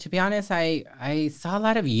 To be honest, I saw a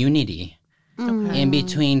lot of unity. In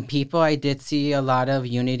between people. I did see a lot of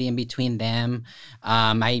unity in between them.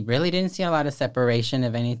 I really didn't see a lot of separation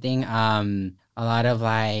of anything. A lot of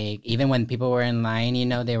like, even when people were in line, you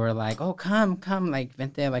know, they were like, oh, come, like,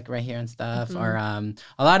 vente, like right here and stuff. Or a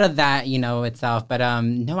lot of that, you know, itself. But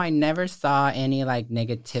no, I never saw any like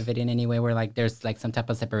negativity in any way where like there's like some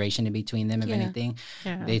type of separation in between them, if anything.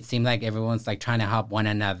 Yeah. It seemed like everyone's like trying to help one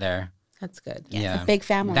another. That's good. Yeah. A big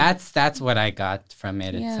family. That's what I got from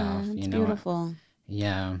it itself. It's you know? Beautiful.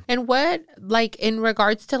 Yeah. And what, like, in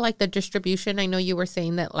regards to, like, the distribution, I know you were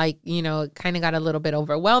saying that, like, you know, it kind of got a little bit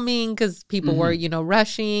overwhelming because people were, you know,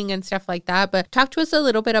 rushing and stuff like that. But talk to us a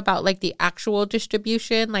little bit about, like, the actual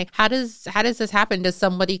distribution. Like, how does this happen? Does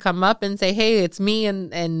somebody come up and say, hey, it's me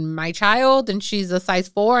and my child, and she's a size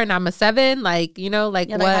 4 and I'm a 7? Like, you know, like,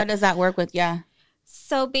 what? Like, how does that work with,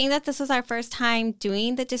 So being that this was our first time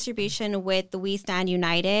doing the distribution with the We Stand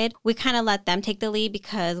United, we kind of let them take the lead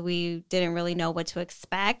because we didn't really know what to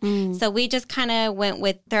expect. So we just kind of went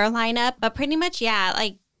with their lineup. But pretty much,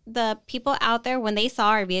 like the people out there, when they saw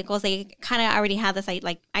our vehicles, they kind of already had this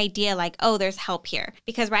like idea like, oh, there's help here.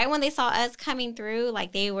 Because right when they saw us coming through,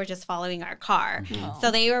 like they were just following our car.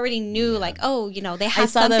 So they already knew like, oh, you know, they have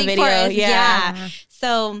something for us. Yeah.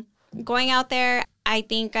 So going out there, I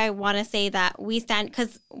think I want to say that we stand,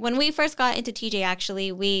 because when we first got into TJ,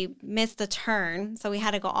 actually, we missed the turn. So we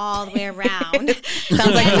had to go all the way around.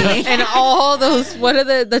 Sounds like me. And all those, what are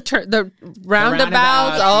the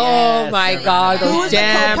roundabouts? Oh, yes. My God. Those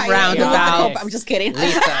damn roundabouts. I'm just kidding.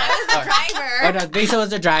 Lisa. I was the driver. Oh, no, Lisa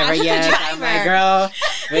was the driver, yes. I'm like, girl,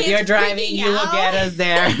 with your driving, you will get us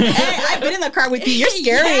there. Hey, I've been in the car with you. You're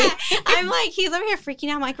scary. Yeah. I'm like, he's over here freaking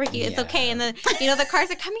out. I'm like, Ricky, it's okay. And the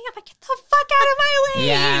cars are coming up. Like, get the fuck out of my way.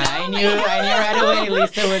 Yeah, I knew right away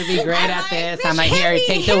Lisa would be great at this. I'm like, here,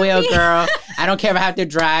 take the wheel, girl. I don't care if I have to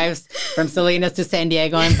drive from Salinas to San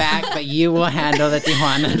Diego and back, but you will handle the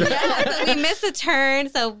Tijuana. Yeah, so we missed a turn.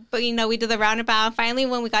 So, but we did the roundabout. Finally,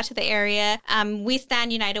 when we got to the area, We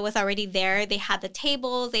Stand United was already there. They had the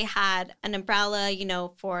tables. They had an umbrella,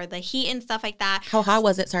 for the heat and stuff like that. How hot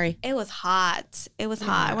was it? Sorry. It was hot. It was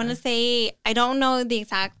hot. I want to say, I don't know the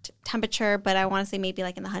exact temperature, but I want to say maybe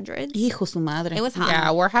like in the hundreds. Hijo su madre. It was hot.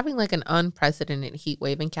 Yeah, we're having like an unprecedented heat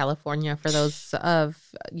wave in California for those of,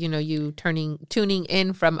 you tuning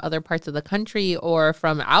in from other parts of the country or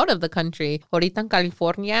from out of the country. Ahorita en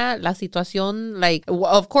California, la situación, like,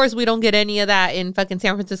 of course, we don't get any of that in fucking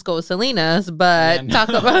San Francisco or Salinas, but talk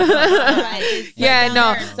about...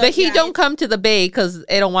 the heat don't come to the Bay because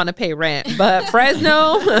they don't want to pay rent. But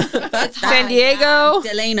Fresno, San Diego,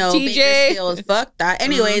 Delano, TJ. Bakersfield, fuck that.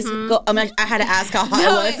 Anyways, I had to ask how hot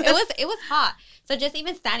it was. It was hot. So just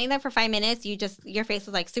even standing there for 5 minutes, your face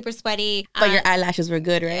was like super sweaty. But your eyelashes were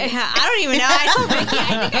good, right? I don't even know. I told Ricky,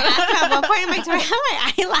 I think I asked him at one point, I'm like, do I have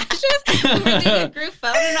my eyelashes? We were doing a group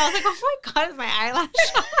photo and I was like, oh my God, is my eyelash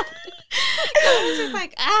on? I was just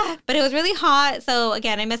like, But it was really hot. So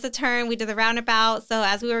again, I missed a turn. We did the roundabout. So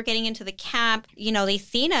as we were getting into the camp, they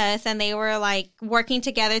seen us and they were like working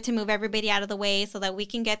together to move everybody out of the way so that we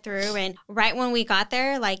can get through. And right when we got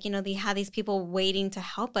there, like, they had these people waiting to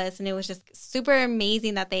help us. And it was just super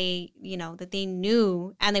amazing that they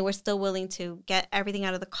knew and they were still willing to get everything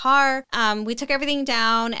out of the car. We took everything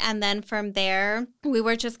down. And then from there, we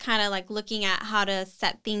were just kind of like looking at how to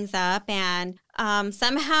set things up. And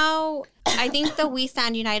somehow, I think the We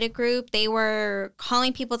Stand United group, they were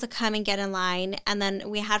calling people to come and get in line. And then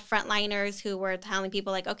we had frontliners who were telling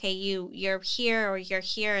people like, okay, you're here or you're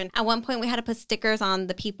here. And at one point we had to put stickers on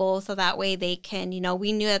the people so that way they can,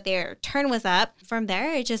 we knew that their turn was up. From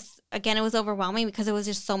there, it was overwhelming because it was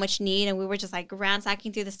just so much need. And we were just like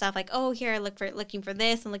ransacking through the stuff like, oh, here, looking for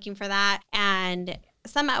this and looking for that. And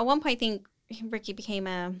at one point, I think Ricky became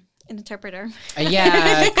an interpreter.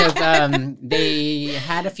 Yeah, because they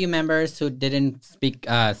had a few members who didn't speak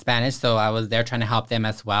Spanish, so I was there trying to help them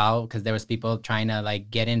as well because there was people trying to like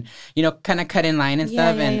get in, kind of cut in line and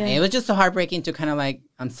stuff, and it was just so heartbreaking to kind of like,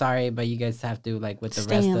 I'm sorry, but you guys have to like with the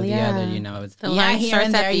rest of the other, it's the line here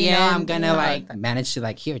and there, I'm gonna like manage to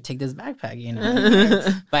like here, take this backpack,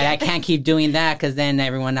 but I can't keep doing that because then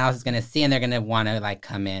everyone else is gonna see and they're gonna want to like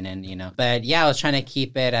come in and But yeah, I was trying to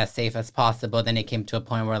keep it as safe as possible. Then it came to a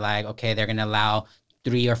point where like, okay, they're gonna allow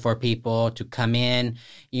 3 or 4 people to come in,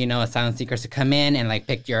 asylum seekers to come in and like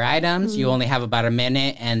pick your items. You only have about a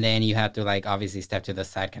minute and then you have to like obviously step to the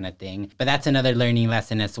side kind of thing. But that's another learning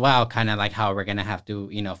lesson as well, kind of like how we're going to have to,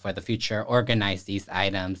 for the future, organize these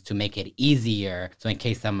items to make it easier. So in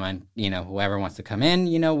case someone, whoever wants to come in,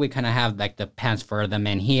 we kind of have like the pants for the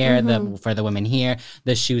men here, for the women here,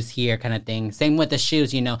 the shoes here kind of thing. Same with the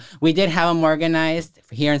shoes, we did have them organized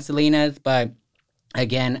here in Salinas, but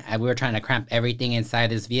again, we were trying to cramp everything inside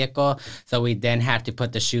this vehicle, so we then had to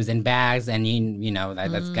put the shoes in bags, and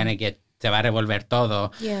that's gonna get se va a revolver todo.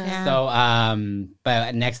 Yeah. So,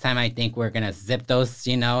 but next time I think we're gonna zip those,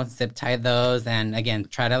 zip tie those, and again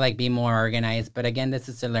try to like be more organized. But again, this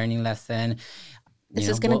is a learning lesson. This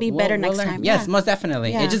is gonna be better next time. Yes, most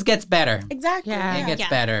definitely. Yeah. It just gets better. Exactly. Yeah. It gets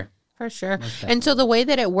better. For sure. And so the way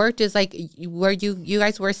that it worked is like, were you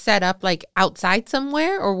guys were set up like outside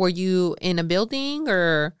somewhere, or were you in a building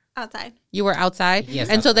or outside? You were outside? Yes.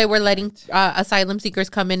 And so they were letting asylum seekers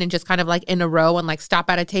come in and just kind of like in a row and like stop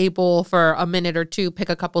at a table for a minute or two, pick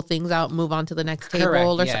a couple things out, move on to the next table. Correct.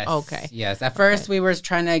 Or yes. Okay. Yes. At first we were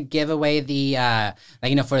trying to give away the,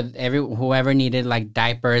 for whoever needed like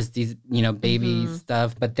diapers, these, baby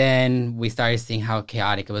stuff. But then we started seeing how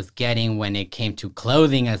chaotic it was getting when it came to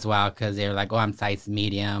clothing as well. Cause they were like, oh, I'm size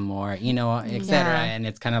medium or, et cetera. Yeah. And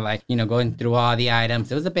it's kind of like, going through all the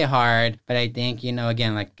items. It was a bit hard, but I think,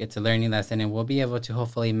 again, like it's a learning lesson and we'll be able to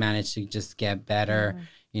hopefully manage to just get better,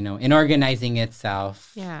 in organizing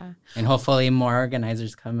itself. Yeah. And hopefully more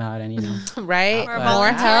organizers come out and, right?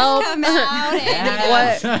 More help. Come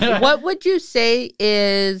out What would you say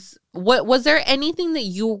is, what was there anything that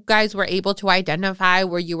you guys were able to identify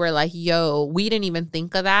where you were like, yo, we didn't even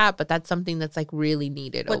think of that, but that's something that's like really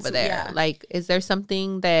needed over there? Yeah. Like, is there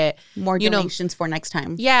something that more donations for next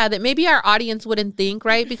time? Yeah, that maybe our audience wouldn't think,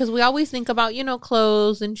 right? Because we always think about,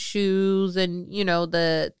 clothes and shoes and,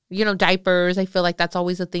 the diapers. I feel like that's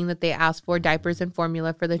always a thing that they ask for, diapers and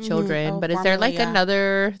formula for the children. But is there like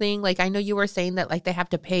another thing? Like, I know you were saying that like they have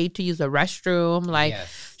to pay to use a restroom. Like,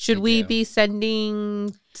 yes, should we be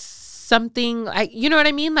sending something, like, you know what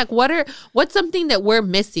I mean? Like, what's something that we're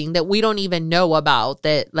missing that we don't even know about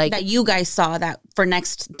that, like, that you guys saw that for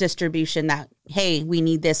next distribution that, hey, we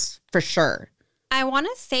need this for sure? I want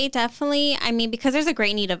to say definitely, because there's a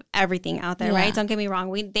great need of everything out there, right? Don't get me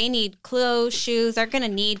wrong. They need clothes, shoes. They're going to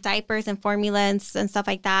need diapers and formula and stuff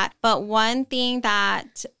like that. But one thing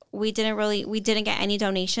that we didn't get any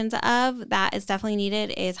donations of that is definitely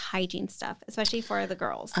needed is hygiene stuff, especially for the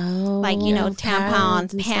girls. Like,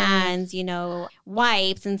 tampons, pans,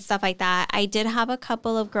 wipes and stuff like that. I did have a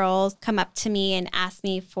couple of girls come up to me and ask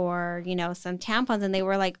me for, some tampons, and they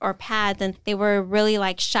were like, or pads, and they were really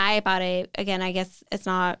like shy about it. Again, I guess it's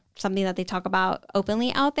not something that they talk about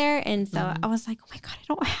openly out there. And so I was like, oh my God, I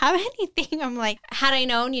don't have anything. I'm like, had I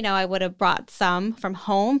known, I would have brought some from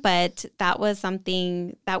home, but that was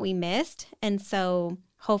something that we missed. And so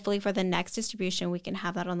hopefully for the next distribution, we can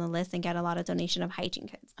have that on the list and get a lot of donation of hygiene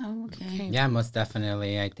kits. Oh, okay. Yeah, most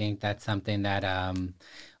definitely. I think that's something that,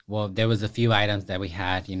 there was a few items that we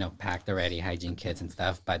had, packed already, hygiene kits and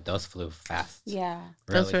stuff, but those flew fast. Yeah.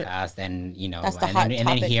 Really fast. And, and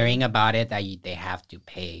then hearing about it, that they have to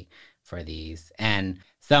pay for these. And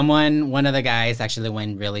one of the guys actually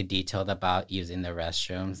went really detailed about using the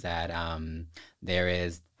restrooms, that there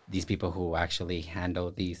is these people who actually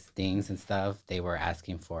handle these things and stuff. They were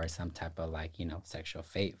asking for some type of sexual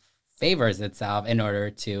favors itself in order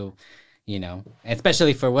to,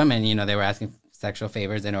 especially for women, they were asking sexual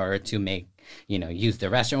favors in order to make, use the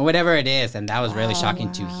restroom or whatever it is. And that was really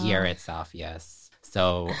shocking to hear itself. Yes.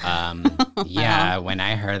 So, yeah, when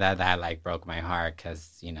I heard that like broke my heart,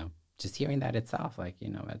 because, just hearing that itself, like,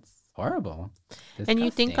 it's horrible. Disgusting. And you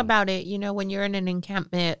think about it, when you're in an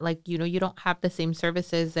encampment, like, you don't have the same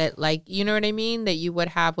services that, like, you know what I mean, that you would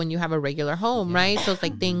have when you have a regular home, right? So it's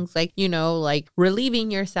like things like, like relieving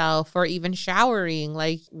yourself or even showering.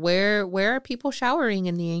 Like, where are people showering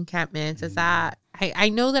in the encampments? Is that, I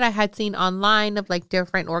know that I had seen online of like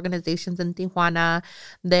different organizations in Tijuana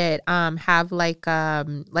that have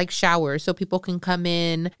like showers, so people can come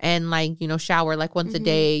in and like, shower like once a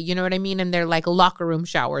day, you know what I mean? And they're like locker room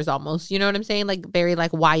showers almost, you know what I'm saying? Like very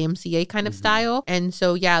like YMCA kind of style. And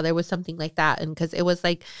so, yeah, there was something like that. And because it was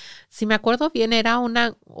like, si me acuerdo bien, era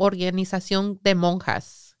una organización de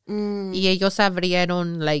monjas. Y ellos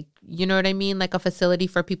abrieron, like, you know what I mean? Like a facility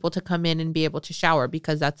for people to come in and be able to shower,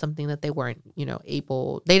 because that's something that they weren't, they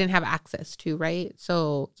didn't have access to, right?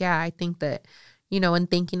 So, yeah, I think that, and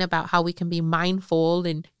thinking about how we can be mindful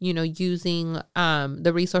and, using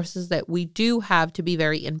the resources that we do have to be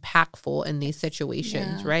very impactful in these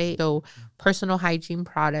situations, right? So personal hygiene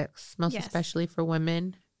products, most especially for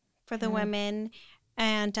women. For the women.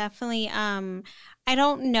 And definitely, I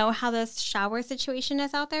don't know how the shower situation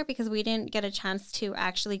is out there, because we didn't get a chance to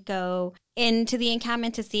actually go into the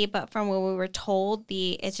encampment to see. But from what we were told,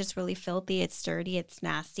 it's just really filthy. It's dirty. It's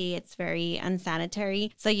nasty. It's very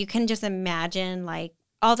unsanitary. So you can just imagine like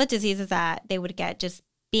all the diseases that they would get just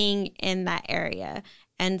being in that area.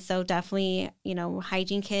 And so definitely,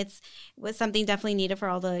 hygiene kits was something definitely needed for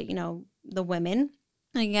all the, the women.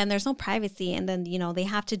 Again, there's no privacy. And then, they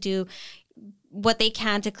have to do what they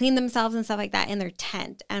can to clean themselves and stuff like that in their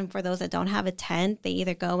tent. And for those that don't have a tent, they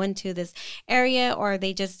either go into this area or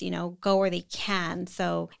they just, go where they can.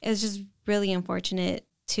 So it's just really unfortunate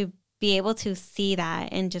to be able to see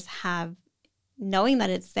that and just knowing that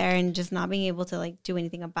it's there and just not being able to like do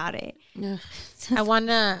anything about it. Yeah. I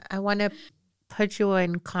wanna put you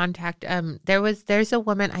in contact. There's a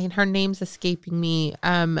woman, her name's escaping me,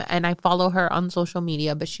 and I follow her on social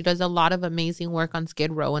media, but she does a lot of amazing work on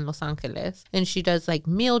Skid Row in Los Angeles, and she does like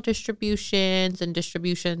meal distributions and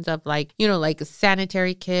distributions of like, like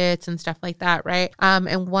sanitary kits and stuff like that, right?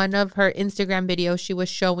 And one of her Instagram videos, she was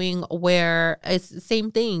showing where it's the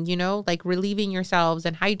same thing, like relieving yourselves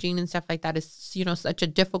and hygiene and stuff like that is, such a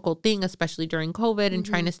difficult thing, especially during COVID and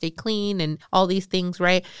trying to stay clean and all these things,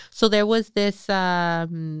 right? So there was this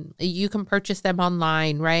this, you can purchase them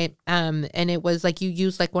online, right? And it was like you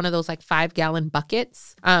use like one of those like 5-gallon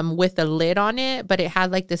buckets with a lid on it, but it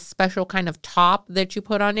had like this special kind of top that you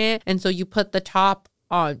put on it. And so you put the top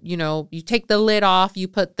on, you know, you take the lid off, you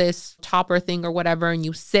put this topper thing or whatever, and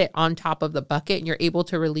you sit on top of the bucket and you're able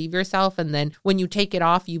to relieve yourself. And then when you take it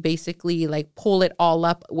off, you basically like pull it all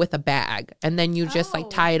up with a bag, and then you just like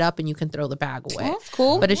tie it up and you can throw the bag away. That's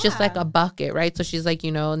cool. But it's just like a bucket, right? So she's like,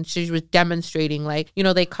 you know, and she was demonstrating like, you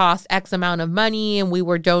know, they cost X amount of money and we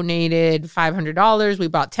were donated $500. We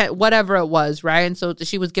bought 10, whatever it was, right? And so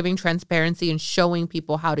she was giving transparency and showing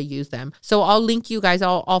people how to use them. So I'll link you guys.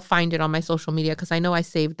 I'll find it on my social media because I know I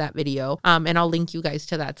saved that video, and I'll link you guys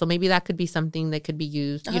to that. So maybe that could be something that could be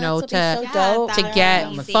used, you know, to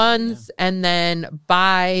get funds and then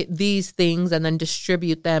buy these things and then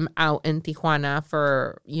distribute them out in Tijuana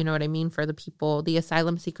for, you know what I mean, for the people, the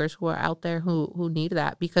asylum seekers who are out there who need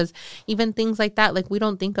that. Because even things like that, like we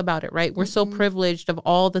don't think about it, right? We're so privileged of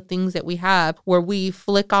all the things that we have where we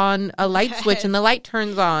flick on a light switch and the light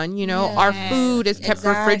turns on, you know, our food is kept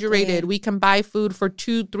refrigerated. We can buy food for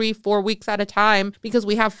 2, 3, 4 weeks at a time because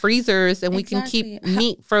we have freezers and we can keep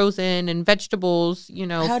meat frozen and vegetables, you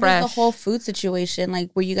know, how fresh. does the whole food situation, like,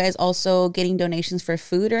 were you guys also getting donations for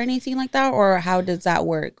food or anything like that, or how does that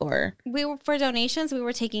work? Or for donations, we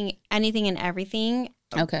were taking anything and everything.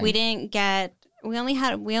 Okay. We didn't get. We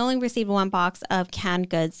only received 1 box of canned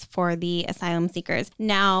goods for the asylum seekers.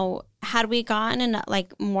 Now, had we gotten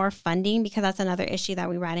like more funding, because that's another issue that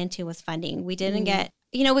we ran into was funding. We didn't get.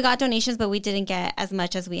 You know, we got donations, but we didn't get as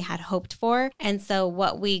much as we had hoped for. And so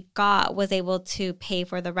what we got was able to pay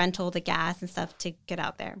for the rental, the gas and stuff to get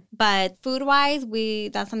out there. But food-wise,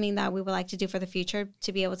 that's something that we would like to do for the future,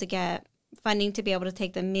 to be able to get funding to be able to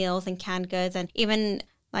take the meals and canned goods and even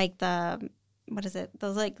like those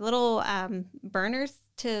like little burners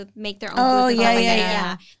to make their own food.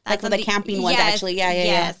 Yeah. Like the camping ones, actually.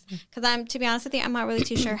 Yes. Because to be honest with you, I'm not really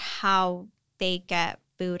too sure how they get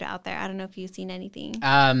food out there. I don't know if you've seen anything.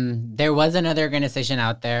 There was another organization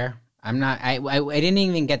out there. I didn't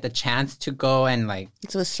even get the chance to go and like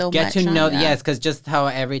it was so get much, to know. Yes, because just how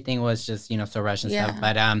everything was just, you know, so rushed and stuff.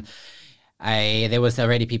 But there was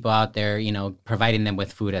already people out there, you know, providing them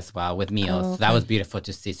with food as well, with meals. So that was beautiful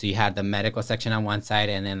to see. So you had the medical section on one side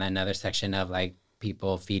and then another section of like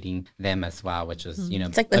people feeding them as well, which was, you know,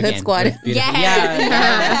 it's like the Hood Squad.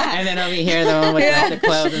 Yeah. And then over here, the one with the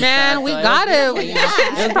clothes. Man, and we stuff.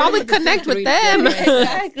 gotta probably connect with them.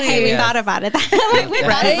 Exactly. Hey, we thought about it.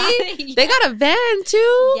 Right? They got a van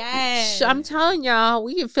too. Yes. I'm telling y'all,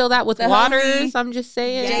 we can fill that with waters. I'm just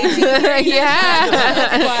saying. Yeah.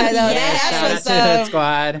 Shout out to Hood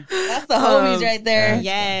Squad. That's the homies right there.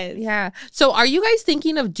 Yes. Yeah. So are you guys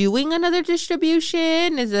thinking of doing another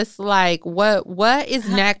distribution? Is this like what is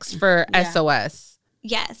next for SOS?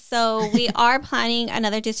 Yes. So we are planning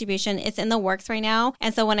another distribution. It's in the works right now.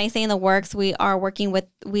 And so when I say in the works, we are working with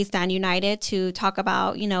We Stand United to talk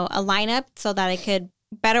about, you know, a lineup so that I could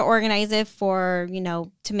better organize it for, you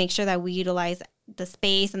know, to make sure that we utilize the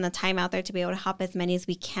space and the time out there to be able to help as many as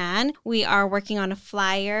we can. We are working on a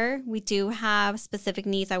flyer. We do have specific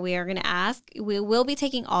needs that we are going to ask. We will be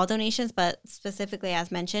taking all donations, but specifically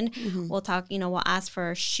as mentioned, we'll ask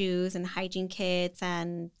for shoes and hygiene kits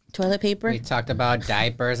and toilet paper. We talked about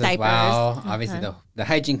diapers as well. Obviously the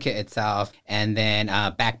hygiene kit itself, and then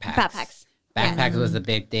backpacks. Backpacks was a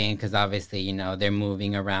big thing because obviously, you know, they're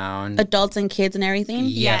moving around. Adults and kids and everything?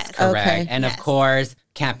 Yes, correct. Okay. And of course,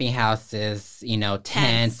 camping houses, you know,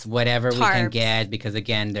 tents, whatever we can get. Because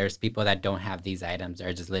again, there's people that don't have these items.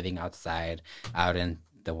 They're just living outside, out in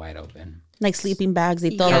the wide open. Like sleeping bags, y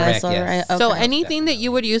todo eso, right? Okay. So anything that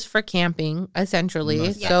you would use for camping,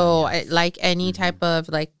 essentially. So like any type of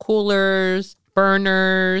like coolers,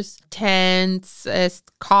 burners, tents,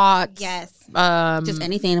 cots. Yes. Just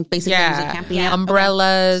anything basically camping.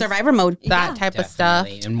 Umbrellas. Survivor mode. That type of stuff.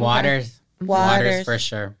 And waters. Waters for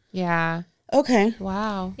sure. Yeah. Okay.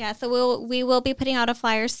 Wow. Yeah, so we will be putting out a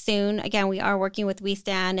flyer soon. Again, we are working with We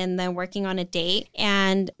Stand and then working on a date.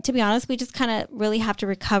 And to be honest, we just kind of really have to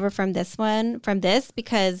recover from this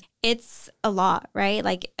because it's a lot, right?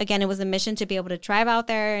 Like, again, it was a mission to be able to drive out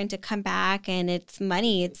there and to come back, and it's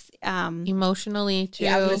money. It's emotionally too.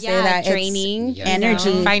 Yeah, I was say that draining,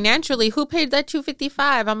 energy, financially. Who paid that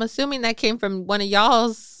 $255? I'm assuming that came from one of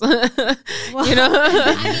y'all's. Well, you know,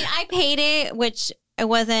 I mean, I paid it, which it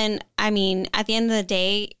wasn't. I mean, at the end of the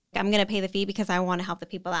day, I'm gonna pay the fee because I want to help the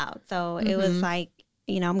people out. So it was like,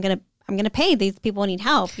 you know, I'm I'm going to pay. These people need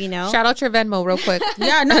help, you know? Shout out your Venmo real quick.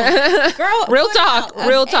 Yeah, no. Girl. Real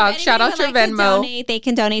talk. Shout out your Venmo. They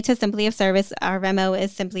can donate to Simply of Service. Our Venmo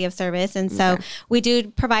is Simply of Service. And so we do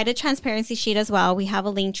provide a transparency sheet as well. We have a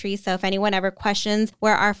link tree. So if anyone ever questions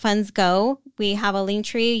where our funds go, we have a link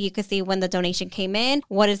tree. You can see when the donation came in,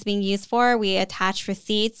 what it's being used for. We attach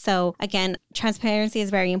receipts. So again, transparency is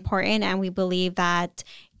very important. And we believe that,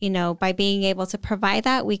 you know, by being able to provide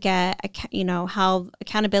that, we get, you know, how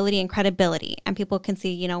accountability and credibility, and people can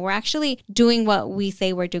see, you know, we're actually doing what we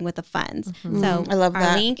say we're doing with the funds. So I love our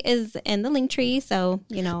that. link is in the link tree. So,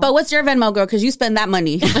 you know. But what's your Venmo, girl? Because you spend that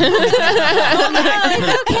money. No,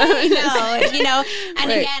 it's okay. No, you know,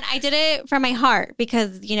 and again, I did it from my heart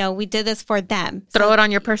because, you know, we did this for them. Throw it on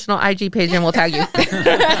your personal IG page and we'll tag you. You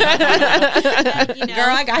know? Girl,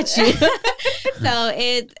 I got you. So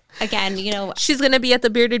it, again, you know, She's going to be at the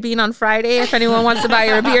Bearded Bean on Friday if anyone wants to buy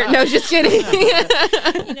her a beard. No, just kidding.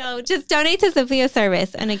 you know, just donate to Simply a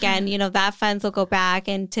Service. And again, you know, that funds will go back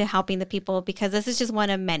into helping the people because this is just one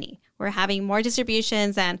of many. We're having more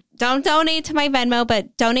distributions, and don't donate to my Venmo,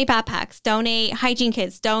 but donate backpacks, donate hygiene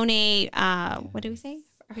kits, donate, what do we say?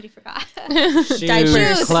 I already forgot.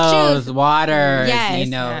 Shoes, clothes, water, Yes. you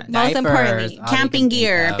know, Most diapers, importantly, all you Camping can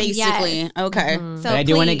gear, think of. basically. Yes. Okay. So But I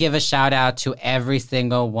do want to please- give a shout out to every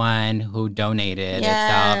single one who donated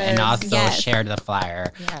itself and also Yes. shared the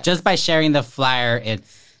flyer. Just by sharing the flyer,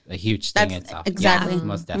 it's a huge thing That's itself. exactly. Yes,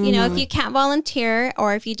 most definitely. You know, if you can't volunteer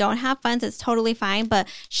or if you don't have funds, it's totally fine. But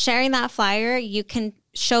sharing that flyer, you can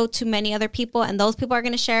show to many other people, and those people are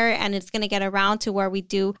going to share it, and it's going to get around to where we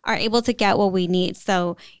are able to get what we need.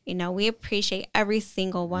 So, you know, we appreciate every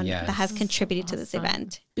single one Yes. that has contributed to this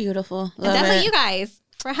event. Beautiful. And Love definitely it. you guys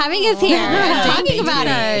for having us here and talking about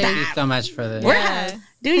it. Thank you so much for the. Yes.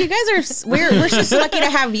 Dude, you guys we're just lucky to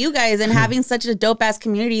have you guys and having such a dope ass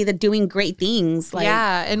community that doing great things. Like,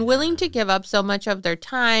 yeah, and willing to give up so much of their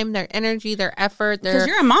time, their energy, their effort, because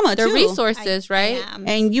you're a mama their too. resources, right?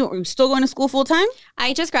 And you're still going to school full time?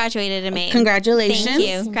 I just graduated in May. Congratulations.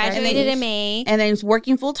 Thank you. Graduated in May. And then it's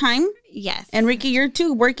working full time. Yes. And Ricky, you're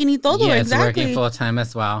too working y todo. Yes, Exactly. working full time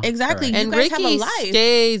as well. Exactly. Correct. And You guys have a Ricky life.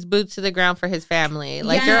 stays boots to the ground for his family.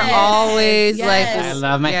 Like you're Yes. always Yes. like, I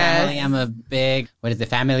love my Yes. family. I'm a big,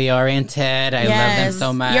 family oriented. I love them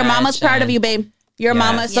so much. Your mama's proud of and- you, babe. Your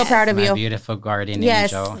mama is so Yes. proud of My you. beautiful guardian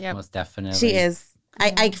Yes. angel. Yep. Most definitely. She is.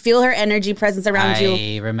 I feel her energy presence around you.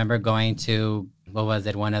 I remember going to,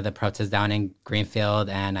 one of the protests down in Greenfield,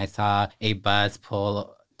 and I saw a bus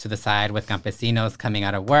pull to the side with campesinos coming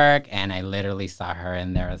out of work, and I literally saw her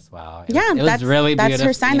in there as well. It was that's- really that's beautiful.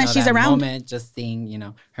 her sign that she's that around. Moment, just seeing,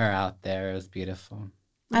 her out there, it was beautiful.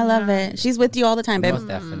 I love it. She's with you all the time, babe. Most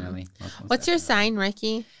definitely. Most what's your definitely. sign,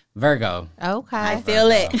 Ricky? Virgo. Okay. I feel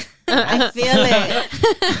it. I feel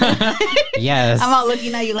it. Yes. I'm all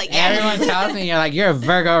looking at you like, Everyone tells me you're a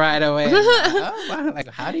Virgo right away. I'm like, oh, wow. Like,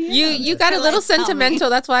 how do you? know You this? got a little tell me. sentimental.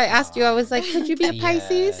 That's why I asked you. I was like, could you be a Yeah.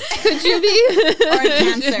 Pisces? Could you be? or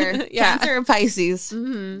Cancer. Yeah. Cancer or Pisces.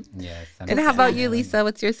 Yes. And how about you, Lisa?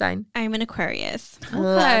 What's your sign? I'm an Aquarius.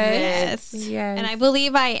 Love Yes. Yes. And I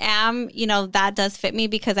believe I am, that does fit me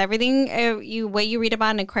because everything what you read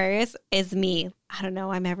about an Aquarius is me. I don't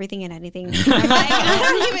know. I'm everything and anything. I'm like, I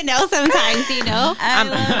don't even know sometimes,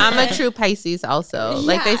 I'm a true Pisces also.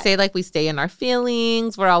 Like they say, like we stay in our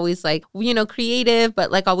feelings. We're always like, creative,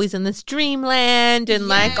 but like always in this dreamland and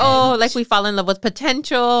like, like we fall in love with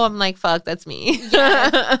potential. I'm like, fuck, that's me.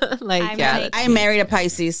 like, I'm yeah. like- I married a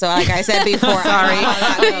Pisces, so like I said before, Sorry.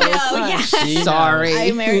 Sorry.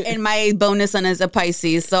 I married, and my bonus son is a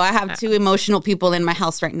Pisces, so I have two emotional people in my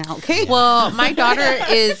house right now. Okay, Well, my daughter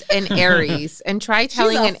is an Aries, and try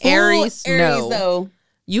telling She's a an full Aries no. though.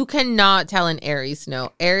 You cannot tell an Aries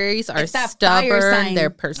no. Aries are It's that fire stubborn. sign.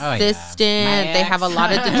 They're Oh, yeah. persistent. My They have a ex.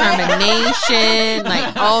 lot of determination.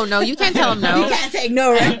 Like, oh no, you can't tell them no. You can't take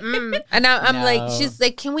no, right? And I'm like, No. she's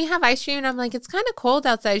like, can we have ice cream? And I'm like, it's kind of cold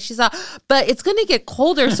outside. She's like, but it's gonna get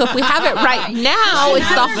colder. So if we have it right now, it's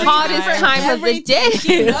the hottest time of the day.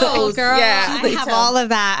 knows. Girl, Yeah. I have all of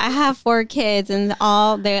that. I have 4 kids, and they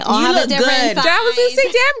all You have a look different good. sign. I was gonna say,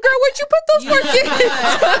 damn girl, where'd you put those 4 kids?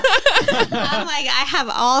 I'm like, I have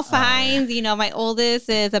all signs. My oldest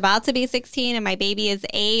is about to be 16 and my baby is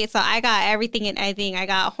 8. So I got everything and anything. I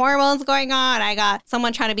got hormones going on. I got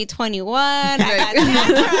someone trying to be 21. I got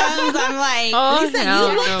tantrums. I'm like, Oh, Lisa, hell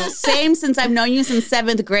you look no. the same since I've known you since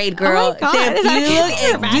 7th grade, girl. Oh my God, is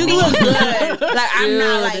that You look good. Like I'm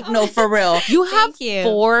not like no for real. You have Thank you.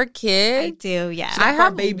 4 I kids. do, yeah. I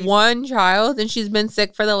have babies. 1 child and she's been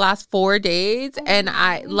sick for the last 4 days and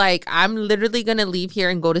I'm literally gonna leave here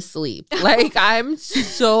and go to sleep. Like I'm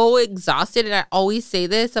so exhausted. And I always say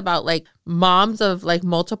this about like moms of like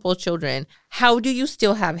multiple children. How do you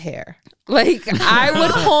still have hair? Like, I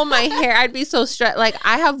would pull my hair. I'd be so stressed. Like,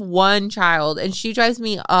 I have one child and she drives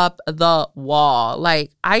me up the wall.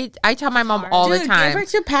 Like, I tell my mom all the time. Give her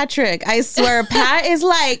to Patrick. I swear, Pat is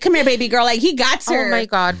like, come here, baby girl. Like, he got her. Oh my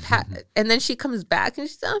God, Pat. And then she comes back and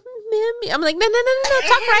she's like, Mammy. I'm like, no.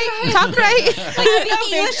 Talk right.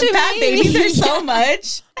 Like, Pat babies her so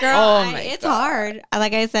much. Girl, it's hard.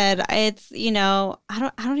 Like I said, it's, you know,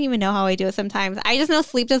 I don't even know how I do it sometimes. I just know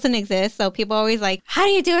sleep doesn't exist. So people always like, how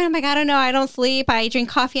do you do it? I'm like, I don't know. I don't sleep. I drink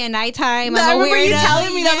coffee at nighttime. I remember you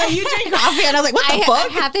telling me that, like, you drink coffee. And I was like, what the fuck?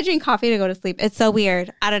 I have to drink coffee to go to sleep. It's so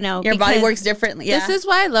weird. I don't know. Your body works differently. Yeah. This is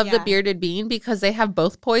why I love the Bearded Bean, because they have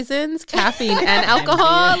both poisons, caffeine and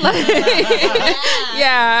alcohol. Like,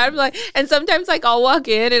 yeah, I'm like, and sometimes like I'll walk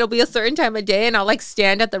in, it'll be a certain time of day and I'll like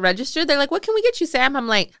stand at the register. They're like, what can we get you, Sam? I'm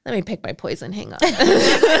like, let me pick my poison. Hang on.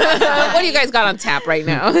 What do you guys got on tap right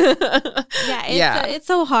now? It's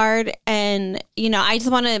so hard. And, you know, I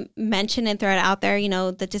just want to mention and throw it out there, you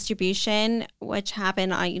know, the distribution, which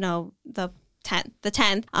happened on, you know, the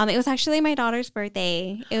 10th. It was actually my daughter's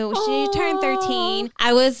birthday. She turned 13.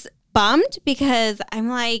 I was bummed because I'm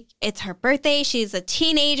like, it's her birthday. She's a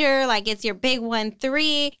teenager. Like, it's your big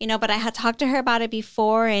 1-3, you know, but I had talked to her about it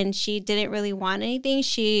before and she didn't really want anything.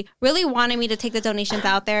 She really wanted me to take the donations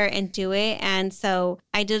out there and do it. And so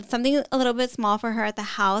I did something a little bit small for her at the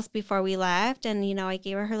house before we left. And, you know, I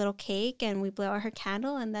gave her little cake and we blew out her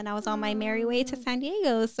candle. And then I was on my merry way to San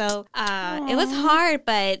Diego. So it was hard,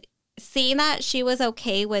 but seeing that she was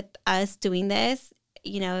okay with us doing this,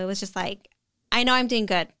 you know, it was just like, I know I'm doing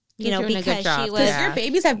good. You know, because she was. Your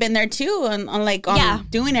babies have been there too, on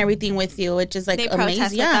doing everything with you, which is like they amazing.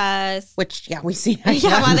 Protest with us. Which we see.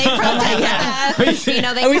 Well, they protest with us. You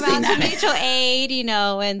know, they come out to mutual aid. You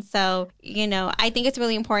know, and so you know, I think it's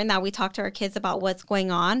really important that we talk to our kids about what's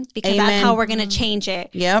going on because that's how we're going to change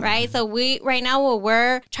it. Yep. Right. So right now what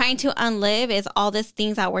we're trying to unlive is all these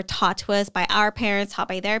things that were taught to us by our parents, taught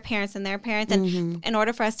by their parents and their parents, and in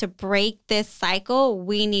order for us to break this cycle,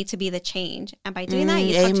 we need to be the change. And by doing that,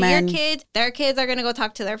 you talk to your kids, their kids are going to go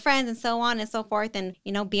talk to their friends and so on and so forth and,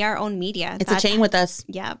 you know, be our own media. It's a chain with us.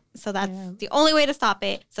 Yeah. So that's the only way to stop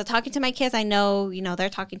it. So talking to my kids, I know, you know, they're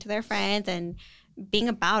talking to their friends and being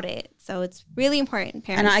about it. So it's really important.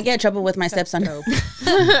 Parents. And I get in trouble with my stepson. I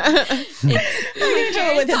get in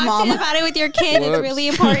trouble with his mom. About it with your kids. It's really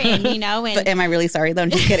important, you know. And but am I really sorry though? I'm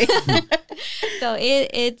just kidding. So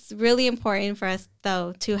it's really important for us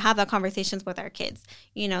though to have the conversations with our kids,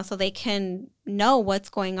 you know, so they can know what's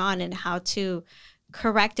going on and how to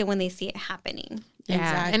correct it when they see it happening. Yeah,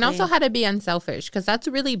 exactly. And also how to be unselfish, because that's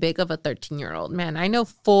really big of a 13-year-old. Man, I know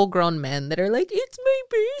full-grown men that are like, it's my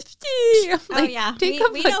birthday. I'm like, take a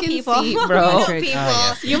fucking seat, bro.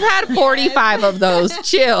 You've had 45 of those.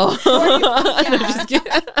 Chill. I'm just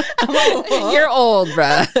kidding. You're old,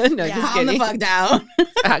 bro. No, just kidding. Calm the fuck down.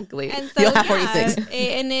 Exactly. And so, you'll have 46.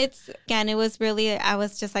 And it's, again, it was really, I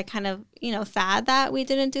was just like kind of, you know, sad that we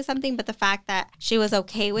didn't do something, but the fact that she was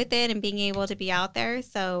okay with it and being able to be out there.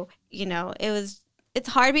 So, you know, it's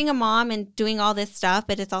hard being a mom and doing all this stuff,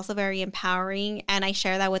 but it's also very empowering. And I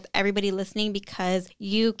share that with everybody listening because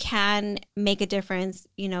you can make a difference,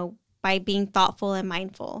 you know, by being thoughtful and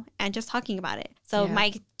mindful and just talking about it. So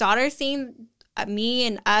my daughter seeing me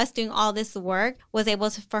and us doing all this work was able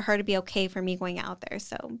to, for her to be okay for me going out there.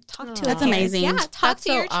 So talk to that's her amazing. Yeah, talk that's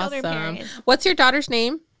to your children, parents. What's your daughter's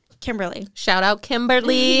name? Kimberly. Shout out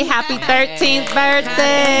Kimberly. Happy 13th birthday.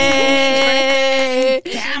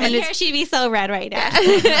 Damn, and she'd be so red right now.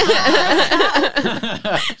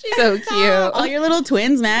 So cute. All your little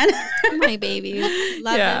twins, man. My babies.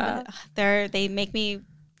 Love them.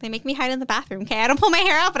 They make me hide in the bathroom. Okay, I don't pull my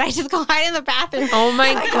hair out, but I just go hide in the bathroom. Oh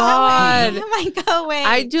my God. I'm like, go away.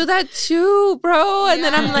 I do that too, bro. And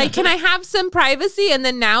then I'm like, can I have some privacy? And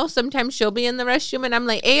then now sometimes she'll be in the restroom and I'm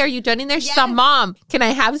like, hey, are you done in there? She's like, Mom, can I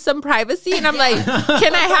have some privacy? And I'm like,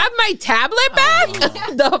 can I have my tablet back?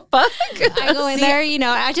 The fuck? I go in there, you know,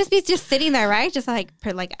 I just be sitting there, right? Just like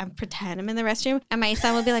I'm pretend I'm in the restroom. And my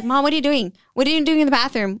son will be like, Mom, what are you doing? What are you doing in the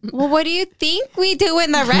bathroom? Well, what do you think we do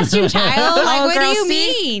in the restroom, child? Like, what do you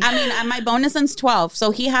mean? I mean, my bonus son's 12,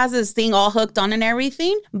 so he has his thing all hooked on and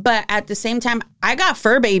everything. But at the same time, I got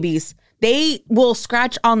fur babies. They will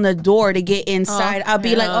scratch on the door to get inside. I'll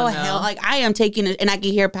be like, hell, like I am taking it. And I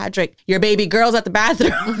can hear Patrick, your baby girl's at the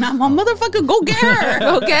bathroom. And I'm like, motherfucker, go get her.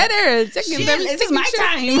 Go get her. Shit, this is my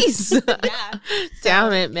time.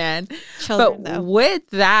 Damn it, man. Children, but with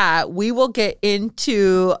that, we will get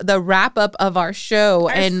into the wrap up of our show.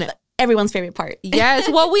 everyone's favorite part. Yes.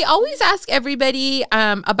 Well, we always ask everybody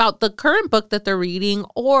about the current book that they're reading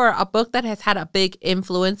or a book that has had a big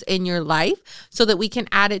influence in your life so that we can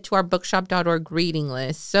add it to our bookshop.org reading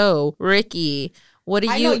list. So, Ricky, what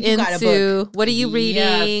are you into? What are you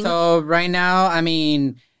reading? Yeah, so right now, I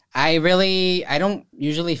mean, I don't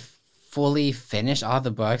usually fully finish all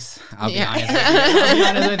the books. I'll be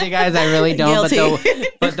honest with you guys. I really don't.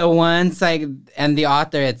 But the ones like, and the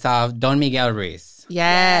author itself, Don Miguel Ruiz.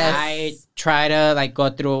 Yes. I try to like go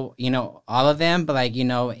through, all of them, but like,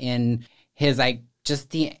 in his like,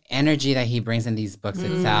 just the energy that he brings in these books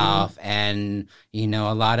itself. And,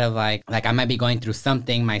 a lot of like I might be going through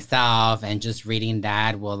something myself and just reading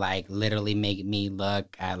that will like literally make me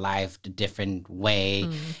look at life a different way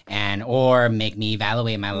or make me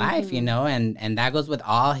evaluate my life, and that goes with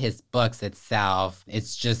all his books itself.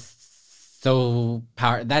 It's just so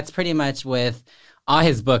powerful. That's pretty much with all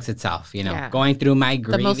his books itself, going through my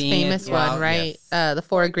grieving. The most famous one, right? Yes. The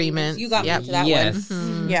Four Agreements. You got me to that one.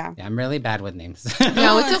 Mm-hmm. Yeah, I'm really bad with names.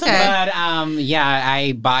 No, it's okay. But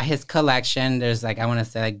I bought his collection. There's like, I want to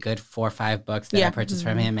say like good 4 or 5 books that I purchased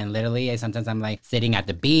from him. And literally, sometimes I'm like sitting at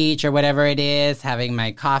the beach or whatever it is, having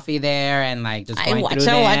my coffee there and like just going through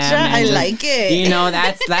them. I like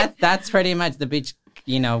it. That's pretty much the beach.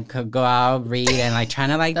 Go out, read, and like trying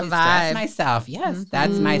to like distress myself. Yes,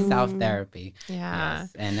 that's my self therapy. Yeah.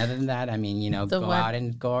 Yes. And other than that, I mean, go out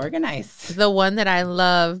and go organize. The one that I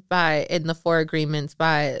love in the Four Agreements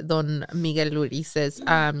by Don Miguel Ruiz is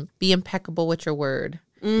be impeccable with your word.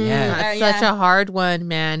 Yeah, that's such a hard one,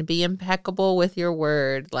 man. Be impeccable with your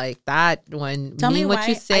word, like that one. Tell me what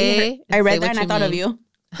you say. I read that and I thought of you.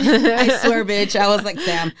 I swear, bitch. I was like,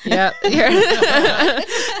 Sam. Yep.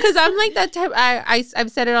 Because I'm like that type. I've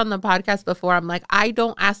said it on the podcast before. I'm like, I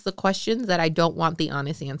don't ask the questions that I don't want the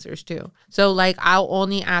honest answers to. So like, I'll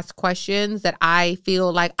only ask questions that I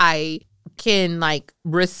feel like I can like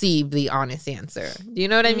receive the honest answer. Do you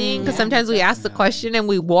know what I mean? Because sometimes we ask the question and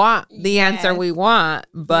we want the answer we want,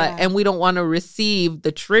 and we don't want to receive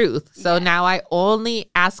the truth. So now I only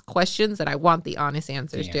ask questions that I want the honest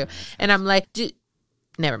answers to. And I'm like,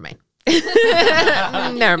 never mind.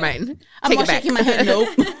 Never mind. I'm all shaking my head. Nope.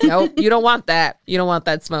 Nope. You don't want that. You don't want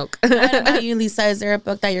that smoke. What about you, Lisa? Is there a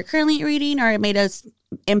book that you're currently reading or it made an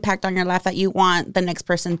impact on your life that you want the next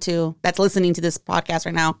person that's listening to this podcast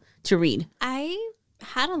right now to read? I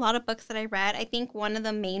had a lot of books that I read. I think one of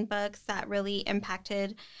the main books that really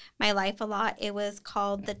impacted my life a lot, it was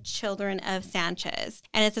called The Children of Sanchez.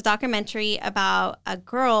 And it's a documentary about a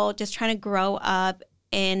girl just trying to grow up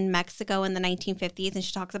in Mexico in the 1950s, and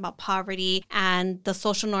she talks about poverty and the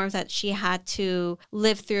social norms that she had to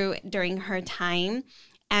live through during her time.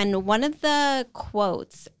 And one of the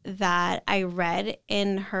quotes that I read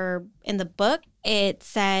in the book, it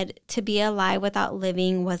said, "To be alive without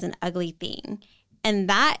living was an ugly thing." And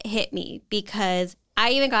that hit me because I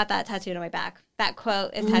even got that tattooed on my back. That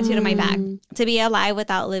quote is tattooed on my back. To be alive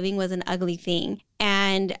without living was an ugly thing.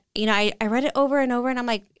 And, I read it over and over and I'm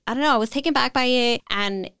like, I don't know, I was taken back by it.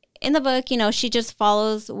 And in the book, she just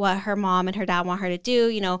follows what her mom and her dad want her to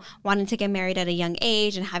do, wanting to get married at a young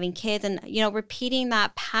age and having kids and, repeating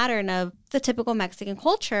that pattern of the typical Mexican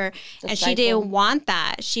culture. And she didn't want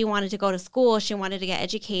that. She wanted to go to school. She wanted to get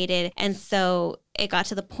educated. And so it got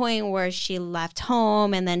to the point where she left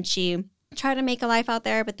home and then she try to make a life out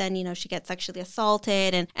there, but then, she gets sexually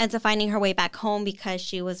assaulted and ends up finding her way back home because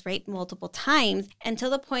she was raped multiple times, until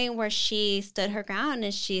the point where she stood her ground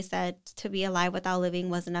and she said, to be alive without living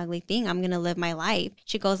was an ugly thing. I'm going to live my life.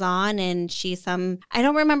 She goes on and I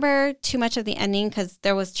don't remember too much of the ending because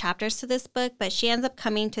there was chapters to this book, but she ends up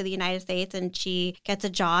coming to the United States and she gets a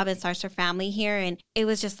job and starts her family here. And it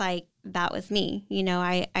was just like, that was me.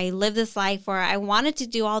 I lived this life where I wanted to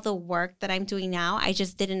do all the work that I'm doing now. I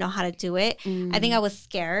just didn't know how to do it. I think I was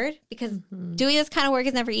scared because doing this kind of work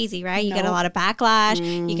is never easy, right? You get a lot of backlash.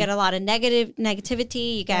 You get a lot of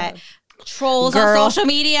negativity. You get trolls on social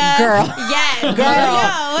media. Yes. Girl.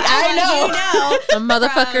 I know. A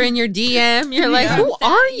motherfucker in your DM. You're like, who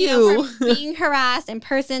are you? From being harassed in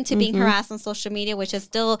person to being harassed on social media, which is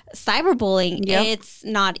still cyberbullying. Yep. It's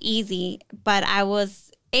not easy, but I was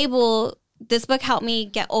able, this book helped me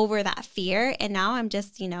get over that fear. And now I'm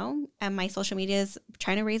just, and my social media is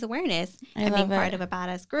trying to raise awareness and being part of a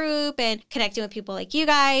badass group and connecting with people like you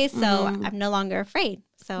guys. So I'm no longer afraid.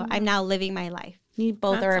 So I'm now living my life. You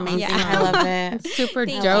both are amazing. I love it. Super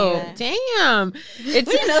dope. Damn. We have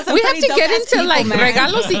to get into people, like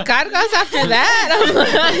regalos y cargas after that. I'm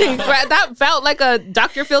like, that felt like a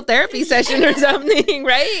Dr. Phil therapy session or something,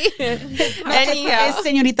 right? Anyhow. Es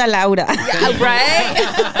Señorita Laura. Yeah,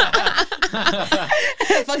 right?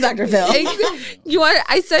 Fuck Dr. Phil.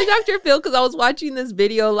 I said Dr. Phil because I was watching this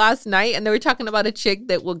video last night and they were talking about a chick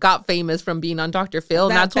that got famous from being on Dr. Phil.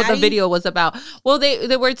 And that's what the video was about. Well,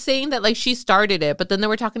 they were saying that like she started it, but then they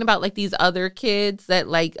were talking about like these other kids that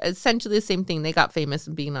like essentially the same thing. They got famous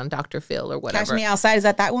from being on Dr. Phil or whatever. Cash Me Outside, is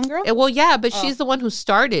that one girl? Well, yeah, but she's the one who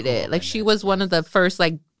started it. Like she was one of the first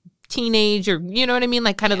like teenage or you know what I mean,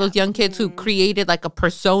 like kind of those young kids who created like a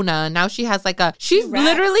persona. Now she has like she's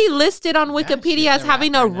literally listed on Wikipedia as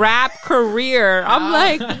having a rap career. I'm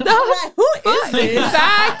like, who is this?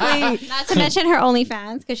 Exactly. Not to mention her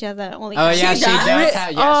OnlyFans because she has an OnlyFans. Oh yeah, she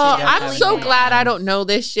does. I'm so glad I don't know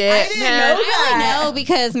this shit. I only know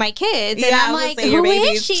because my kids and I'm like, who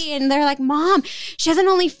is she? And they're like, Mom, she has an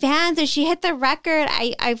OnlyFans and she hit the record.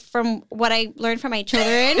 I from what I learned from my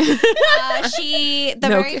children,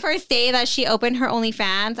 very first day that she opened her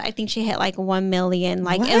OnlyFans, I think she hit like 1 million,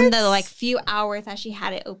 like in the like few hours that she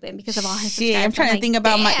had it open because of all her subscribers. I'm trying to think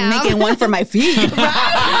about making one for my feed.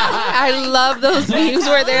 I love those memes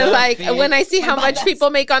where they're like, when I see how much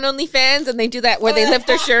people make on OnlyFans and they do that where they lift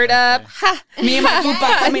their shirt up. Me and my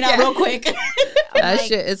fupa coming out real quick. That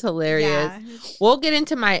shit is hilarious. Yeah. We'll get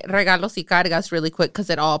into my regalos y cargas really quick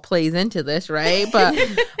because it all plays into this, right? But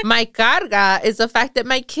my carga is the fact that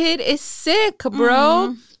my kid is sick,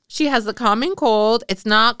 bro. She has the common cold. It's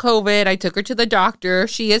not COVID. I took her to the doctor.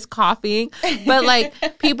 She is coughing. But,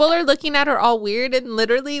 like, people are looking at her all weird. And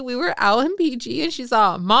literally, we were out in PG and she's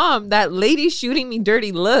all, Mom, that lady's shooting me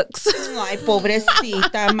dirty looks. Ay,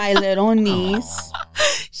 pobrecita, my little niece.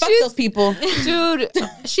 Fuck those people. Dude,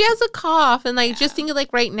 she has a cough. And, like, just think of,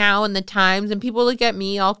 like, right now in the times. And people look at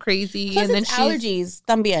me all crazy. Plus and then allergies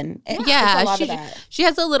también. Yeah, she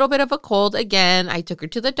has a little bit of a cold again. I took her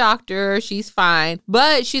to the doctor. She's fine.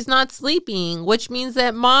 But she's not sleeping, which means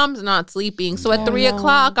that Mom's not sleeping. So at 3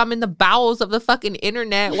 o'clock, I'm in the bowels of the fucking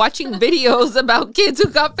internet watching videos about kids who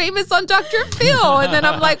got famous on Dr. Phil. And then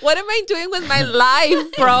I'm like, what am I doing with my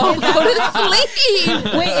life, bro? Go to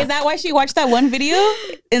sleep. Wait, is that why she watched that one video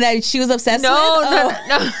and that she was obsessed with?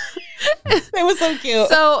 No. It was so cute.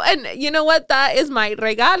 So, and you know what? That is my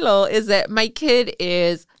regalo, is that my kid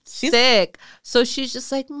is sick. So she's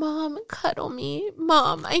just like, Mom, cuddle me.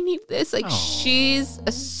 Mom, I need this. Like, she's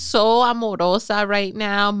so amorosa right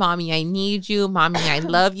now. Mommy, I need you. Mommy, I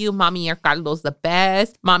love you. Mommy, your caldo's the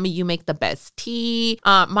best. Mommy, you make the best tea.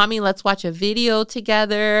 Mommy, let's watch a video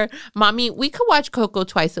together. Mommy, we could watch Coco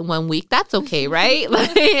twice in 1 week. That's okay, right?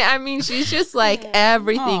 Like, I mean, she's just like,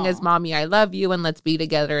 everything is Mommy, I love you. And let's be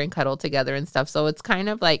together and cuddle together and stuff. So it's kind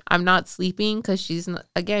of like, I'm not sleeping because she's not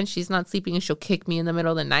sleeping and she'll kick me in the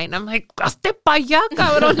middle of the night. And I'm like, hazte pa allá,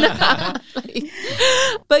 cabrona.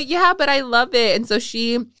 But I love it. And so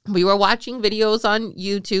we were watching videos on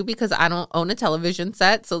YouTube because I don't own a television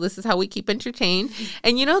set. So this is how we keep entertained.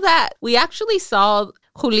 And you know that we actually saw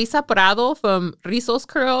Julissa Prado from Rizos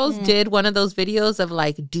Curls did one of those videos of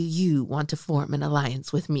like, do you want to form an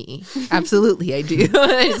alliance with me? Absolutely, I do.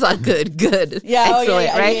 It's like, good. Yeah,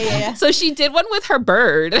 excellent, right? Yeah. So she did one with her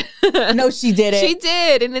bird. No, she didn't. She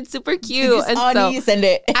did, and it's super cute. And so send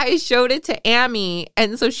it. I showed it to Amy,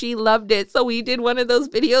 and so she loved it. So we did one of those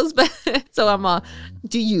videos. But so I'm all,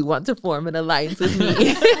 do you want to form an alliance with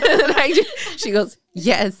me? She goes,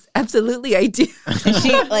 yes, absolutely, I do. And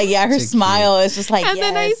she, like, her smile is just like, and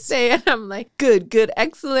then I say it, I'm like, good,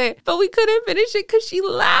 excellent. But we couldn't finish it because she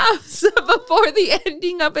laughs before the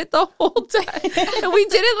ending of it the whole time. And we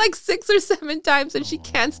did it like 6 or 7 times, and she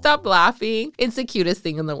can't stop laughing. It's the cutest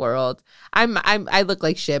thing in the world. I look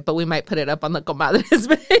like shit, but we might put it up on the comadres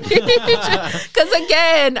page. Because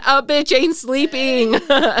again, a bitch ain't sleeping. You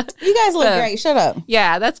guys look great. Shut up.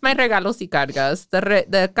 Yeah, that's my regalos y cargas.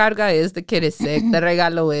 The carga is the kid is sick. The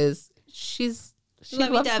regalo is she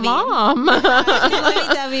loves Mom.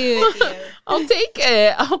 I'll take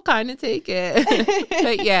it. I'll kind of take it.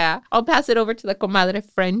 But yeah, I'll pass it over to the comadre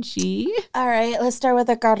Frenchie. All right, let's start with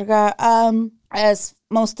the carga. As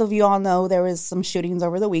most of you all know, there was some shootings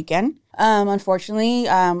over the weekend. Unfortunately,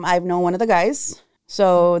 I've known one of the guys.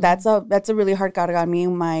 So that's a really hard carga on me.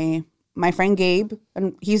 My friend Gabe,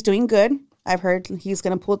 and he's doing good. I've heard he's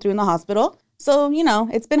going to pull through in the hospital. So,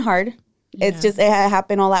 it's been hard. Yeah. It's just, it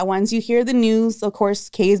happened all at once. You hear the news, of course,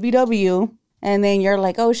 KSBW, and then you're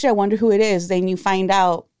like, oh shit, I wonder who it is. Then you find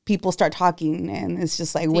out people start talking, and it's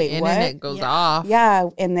just like, wait, what? The internet goes off. Yeah,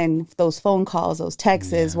 and then those phone calls, those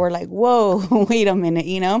texts, we're like, whoa, wait a minute,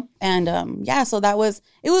 you know? And so it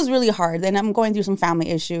was really hard. And I'm going through some family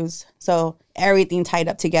issues, so everything tied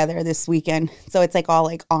up together this weekend. So it's like all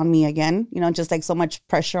like on me again, you know, just like so much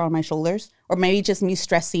pressure on my shoulders, or maybe just me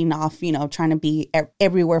stressing off, you know, trying to be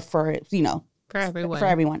everywhere for, you know, for everyone. For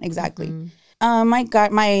everyone, exactly. My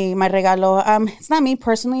regalo, it's not me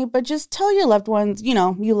personally, but just tell your loved ones, you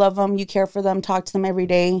know, you love them, you care for them, talk to them every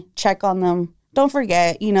day, check on them. Don't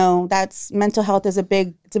forget, you know, that's mental health is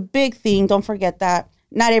it's a big thing. Don't forget that.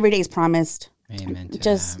 Not every day is promised. Amen to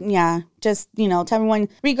just that. Just, you know, tell everyone,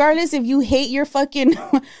 regardless if you hate your fucking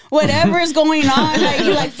whatever is going on, like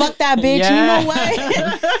you like fuck that bitch. Yeah.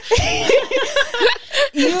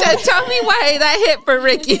 You know what? Tell me why that hit for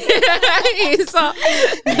Ricky.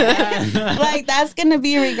 Like that's gonna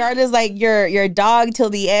be regardless, like your dog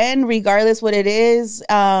till the end, regardless what it is.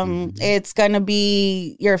 It's gonna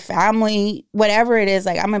be your family, whatever it is.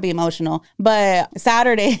 Like I'm gonna be emotional. But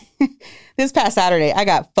Saturday, this past Saturday, I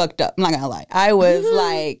got fucked up. I'm not gonna lie. I was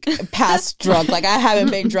like past drunk. Like I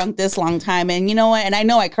haven't been drunk this long time. And you know what? And I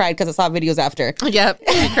know I cried because I saw videos after. Yep,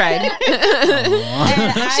 I cried.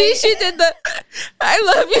 She did the I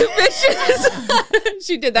love you bitches.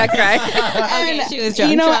 She did that cry. Okay, she was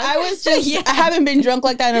drunk. You know, drunk. I was just I haven't been drunk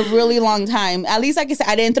like that in a really long time. At least like I said,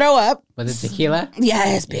 I didn't throw up. Was it tequila?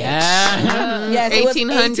 Yes, bitch. Yeah. Yes,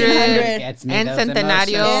 1800 and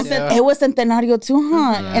Centenario. It was Centenario too,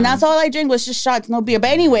 huh? Yeah. And that's all I drank was just shots, no beer.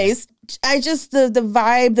 But anyways, I just the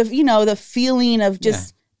vibe, the feeling of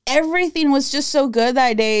just everything was just so good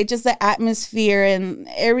that day. Just the atmosphere and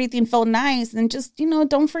everything felt nice. And just, you know,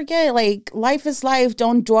 don't forget, like life is life.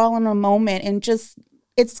 Don't dwell on a moment, and just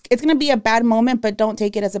it's gonna be a bad moment, but don't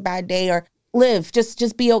take it as a bad day, or live.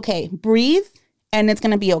 Just be okay. Breathe. And it's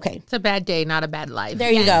going to be okay. It's a bad day, not a bad life.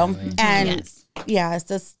 There you go. And it's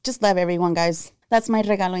just love everyone, guys. That's my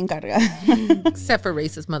regalo en carga. Except for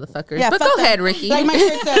racist motherfuckers. Yeah, but go ahead, Ricky. Like my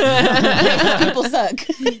shirt says, racist people suck.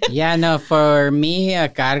 Yeah, no, for me, a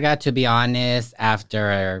carga, to be honest,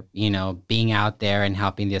 after, you know, being out there and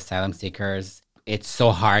helping the asylum seekers, it's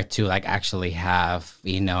so hard to like actually have,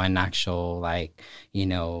 you know, an actual like, you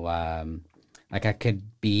know, like I could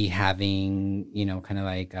be having, you know, kind of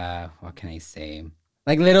like, what can I say?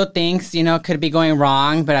 Like little things, you know, could be going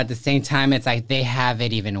wrong, but at the same time, it's like they have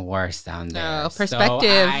it even worse down there. Oh, perspective.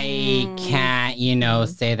 So I can't, you know,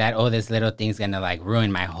 say that, oh, this little thing's going to like ruin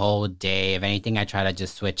my whole day. If anything, I try to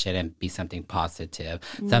just switch it and be something positive.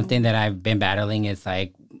 Something that I've been battling is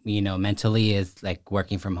like, you know, mentally is like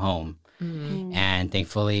working from home. And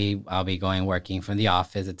thankfully, I'll be working from the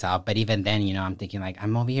office itself. But even then, you know, I'm thinking like,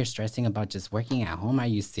 I'm over here stressing about just working at home. Are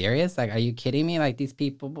you serious? Like, are you kidding me? Like, these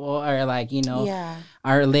people are like, you know,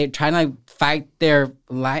 are trying to like fight their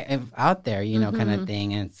life out there, you know, kind of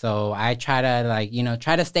thing. And so I try to like, you know,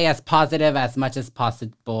 try to stay as positive as much as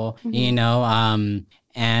possible, you know.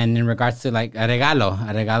 And in regards to like a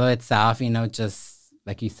regalo itself, you know, just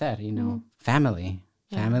like you said, you know, family.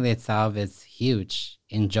 Family itself is huge.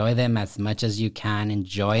 Enjoy them as much as you can.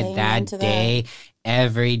 Enjoy that day,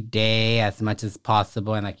 every day, as much as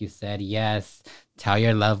possible. And like you said, yes, tell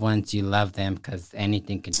your loved ones you love them, because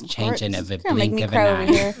anything can change in a blink of an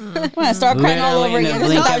eye. I'm going to start crying all over again.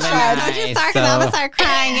 I just start because I'm going to start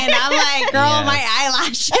crying. And I'm like, girl, my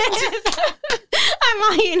eyelashes. I'm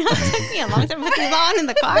all, you know, it took me a long time to put these on in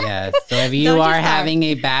the car. Yes. So if you are having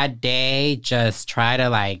a bad day, just try to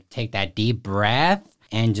like take that deep breath.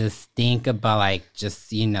 And just think about like,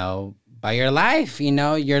 just, you know, about your life, you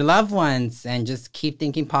know, your loved ones, and just keep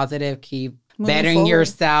thinking positive, keep bettering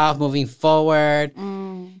yourself, moving forward.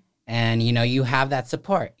 And, you know, you have that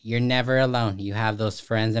support. You're never alone. You have those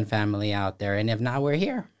friends and family out there. And if not, we're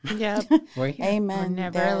here. Yeah. We're here. Amen. We're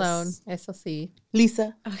never alone. SLC.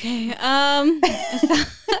 Lisa. Okay. So,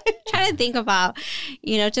 trying to think about,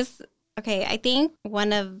 you know, just, okay, I think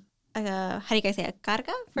one of, how do you guys say it?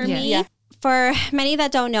 Carga for me? Yeah. For many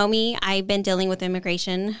that don't know me, I've been dealing with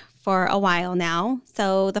immigration for a while now.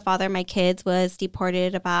 So the father of my kids was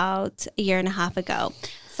deported about a year and a half ago.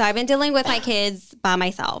 So I've been dealing with my kids by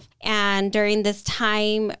myself. And during this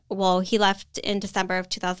time, well, he left in December of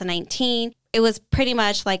 2019. It was pretty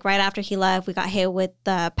much like right after he left, we got hit with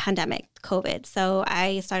the pandemic, COVID. So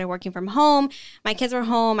I started working from home. My kids were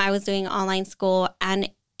home. I was doing online school. And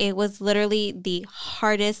it was literally the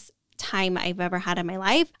hardest time I've ever had in my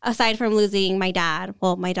life, aside from losing my dad.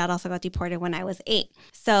 Well, my dad also got deported when I was 8.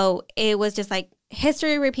 So it was just like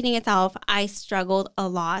history repeating itself. I struggled a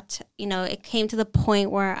lot. You know, it came to the point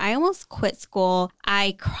where I almost quit school.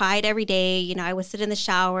 I cried every day. You know, I would sit in the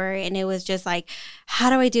shower and it was just like, how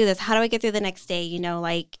do I do this? How do I get through the next day? You know,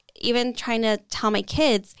 like even trying to tell my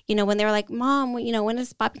kids, you know, when they were like, Mom, you know, when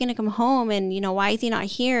is Papi going to come home? And, you know, why is he not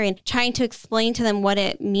here? And trying to explain to them what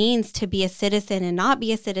it means to be a citizen and not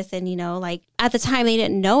be a citizen, you know, like at the time they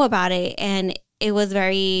didn't know about it. And it was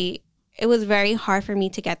very hard for me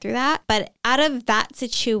to get through that. But out of that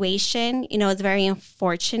situation, you know, it's very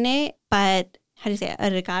unfortunate. But how do you say it? A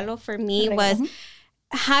regalo for me was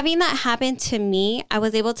having that happen to me. I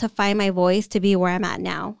was able to find my voice to be where I'm at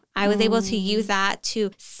now. I was able to use that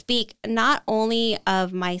to speak not only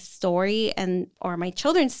of my story or my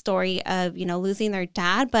children's story of, you know, losing their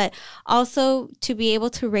dad, but also to be able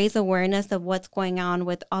to raise awareness of what's going on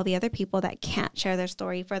with all the other people that can't share their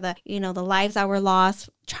story, for the, you know, the lives that were lost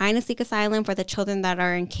trying to seek asylum, for the children that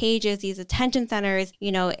are in cages, these detention centers.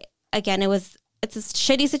 You know, again, it's a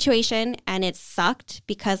shitty situation, and it sucked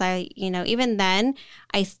because you know, even then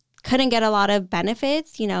I couldn't get a lot of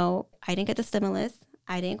benefits. You know, I didn't get the stimulus.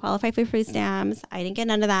 I didn't qualify for food stamps. I didn't get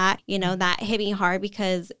none of that. You know, that hit me hard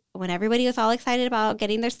because when everybody was all excited about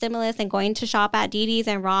getting their stimulus and going to shop at DD's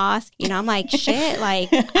and Ross, you know, I'm like, shit, like,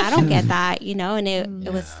 I don't get that, you know, and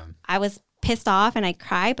I was pissed off and I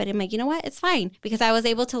cried, but I'm like, you know what? It's fine, because I was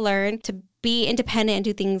able to learn to be independent and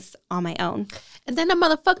do things on my own. And then a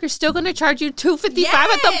motherfucker's still going to charge you $255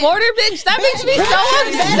 at the border, bitch. That makes me so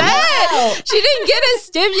upset. She didn't get a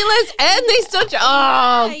stimulus and they still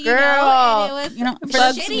girl. You know,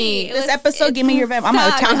 bugs me. This episode, give me your vamp. I'm going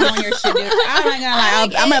to attack you on your shit, dude. I'm not gonna lie.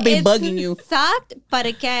 I'm going to be bugging you. Sucked, but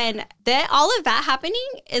again, all of that happening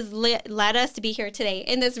is led us to be here today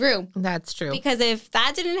in this room. That's true. Because if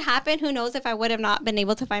that didn't happen, who knows if I would have not been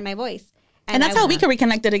able to find my voice. And that's how we could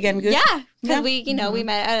reconnect it again. Good. Yeah, because we, you know, we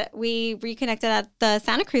met, we reconnected at the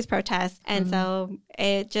Santa Cruz protest, and so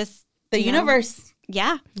it just the universe.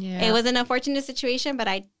 Yeah, it was an unfortunate situation, but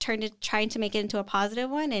I turned it trying to make it into a positive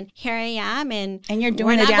one, and here I am. And you're doing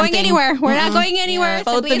we're not going anywhere. We're not going anywhere. Yeah.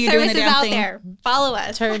 Both of you doing the damn out thing. There. Follow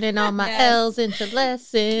us. Turning all my L's into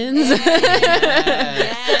lessons.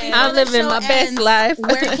 Yes. I'm living my best life.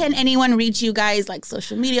 Where can anyone reach you guys, like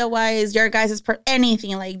social media wise, your guys'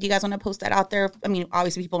 anything? Like, do you guys want to post that out there? I mean,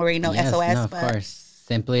 obviously people already know SOS. No, of course.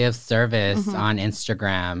 Simply of Service on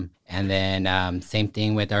Instagram. And then same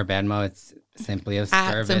thing with our Venmo. It's Simply of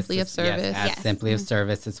Service. Simply of Service. Yes, Simply of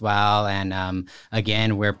Service as well. And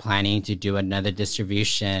again, we're planning to do another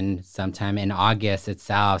distribution sometime in August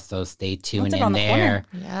itself. So stay tuned in there.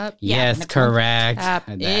 Yep. Yes, correct. That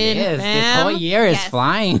is. This whole year is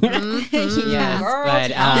flying. Yes.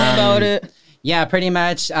 But about it. Yeah, pretty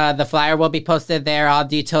much. The flyer will be posted there, all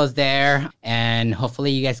details there. And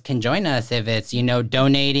hopefully you guys can join us if it's, you know,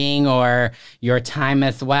 donating or your time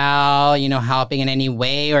as well, you know, helping in any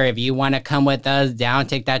way. Or if you want to come with us down,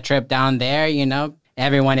 take that trip down there, you know,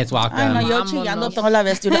 everyone is welcome. I know, yo chillando toda la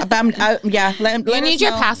vez, dude. You need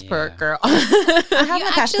your passport, girl. I have you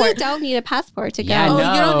my actually passport. don't need a passport to go. Yeah, no.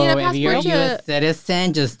 You don't need a passport if you're a to- U.S.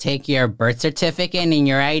 citizen, just take your birth certificate and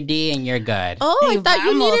your ID and you're good. Oh, I thought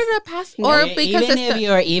you needed a passport. Or because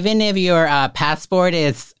even if your passport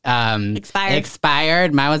is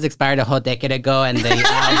expired. Mine was expired a whole decade ago, and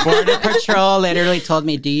the Border Patrol literally told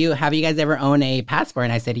me, have you guys ever owned a passport?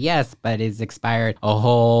 And I said yes, but it's expired a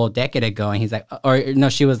whole decade ago. And he's like,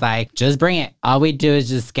 she was like, just bring it. All we do is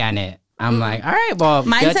just scan it. I'm like, all right, well,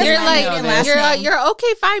 mine says you're like, you're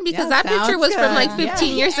okay, fine, because that picture was from like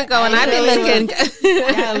 15 years ago, and I've been looking.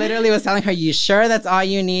 Yeah, literally was telling her, you sure that's all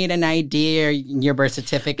you need, an ID or your birth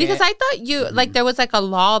certificate? Because I thought there was like a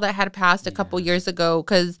law that had passed a couple years ago,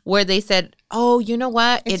 where they said, oh, you know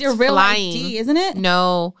what? It's your real flying. ID, isn't it?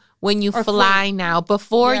 No. When you fly now,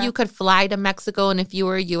 before you could fly to Mexico, and if you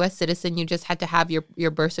were a U.S. citizen, you just had to have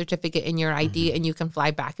your birth certificate and your ID, and you can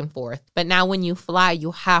fly back and forth. But now when you fly,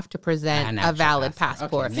 you have to present a valid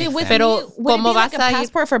passport. Okay, would it be like a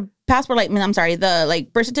passport, like, I'm sorry, the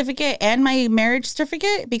like birth certificate and my marriage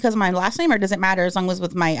certificate because of my last name, or does it matter as long as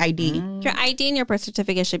with my ID? Your ID and your birth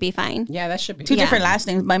certificate should be fine. Yeah, that should be two different last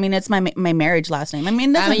names. But I mean, it's my marriage last name. I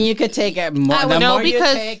mean, you could take it more. The more you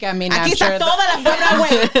take, I mean, aquí está toda la buena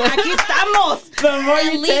way. Aquí estamos. The more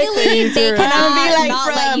you legally, take, they cannot be like not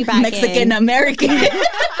from let you back Mexican in. American.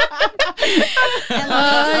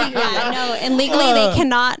 And legally they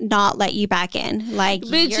cannot not let you back in. Like,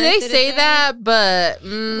 bitch, they say that, but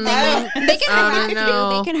they can harass you.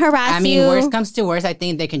 They can harass you. I mean, worst comes to worst, I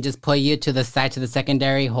think they can just pull you to the side, to the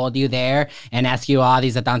secondary, hold you there, and ask you all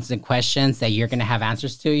these 1,000 questions that you're gonna have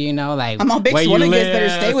answers to. You know, like I'm all big swole and better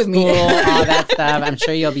stay with me. All that stuff. I'm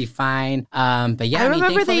sure you'll be fine. But yeah, I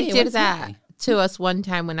remember they did that to us one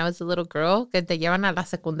time when I was a little girl, que te llevan a la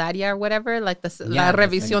secundaria or whatever, like la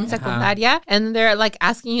revisión secundaria. And they're like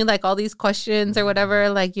asking you like all these questions or whatever,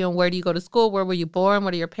 like, you know, where do you go to school? Where were you born?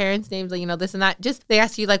 What are your parents' names? Like, you know, this and that. Just they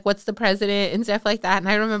ask you like, what's the president and stuff like that. And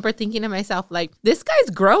I remember thinking to myself, like, this guy's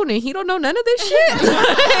grown and he don't know none of this shit.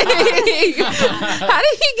 How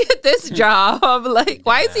did he get this job? Like,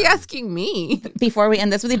 why is he asking me? Before we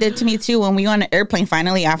end, that's what they did to me too when we were on an airplane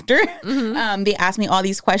finally after. They asked me all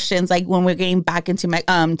these questions like when we're getting back into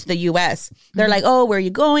to the US. They're like, oh, where are you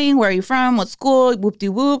going? Where are you from? What school? Whoop de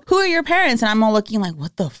whoop. Who are your parents? And I'm all looking like,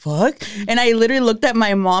 what the fuck? And I literally looked at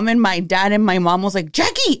my mom and my dad, and my mom was like,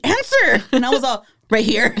 Jackie, answer. And I was all, right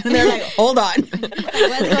here. And they're like, hold on.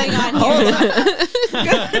 What's going on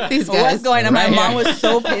here? These guys. What's going on? Right, my mom was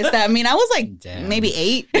so pissed at me. And I was like, maybe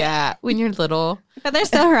 8. Yeah, when you're little. But they're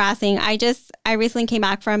still harassing. I recently came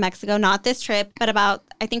back from Mexico, not this trip, but I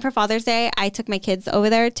think for Father's Day, I took my kids over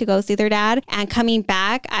there to go see their dad. And coming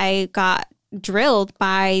back, I got drilled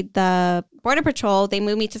by the Border Patrol. They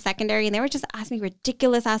moved me to secondary and they were just asking me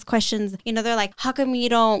ridiculous ass questions. You know, they're like, how come you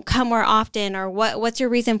don't come more often? Or what's your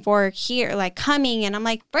reason for here, like coming? And I'm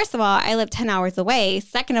like, first of all, I live 10 hours away.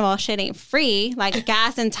 Second of all, shit ain't free. Like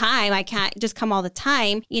gas and time. I can't just come all the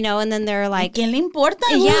time, you know? And then they're like, ¿Qué le importa?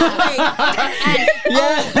 Yeah.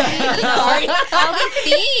 Sorry. All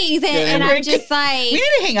these things. And I'm just like, we need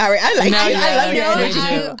to hang out.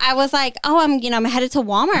 I was like, oh, I'm headed to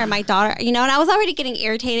Walmart. My daughter, you know, and I was already getting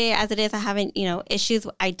irritated as it is. I haven't, you know, issues.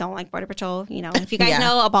 I don't like Border Patrol. You know, if you guys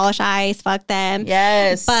know, abolish ICE, fuck them.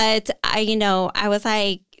 Yes. But I was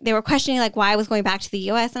like, they were questioning like why I was going back to the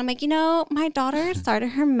US. And I'm like, you know, my daughter started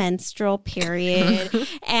her menstrual period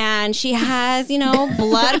and she has, you know,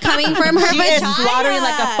 blood coming from her vagina. She is slaughtering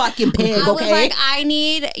like a fucking pig, I was like, I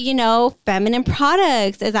need, you know, feminine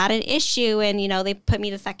products. Is that an issue? And, you know, they put me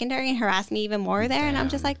to secondary and harassed me even more there. And I'm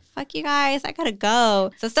just like, fuck you guys. I gotta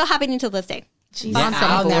go. So still happening to this day.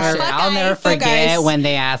 I'll never forget when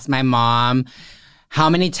they asked my mom, how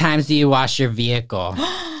many times do you wash your vehicle?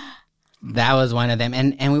 That was one of them.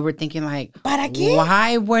 And we were thinking like, ¿Para qué?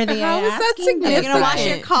 Why were they How is that significant? Are you going to wash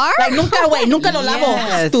your car? Like, nunca lo lavo,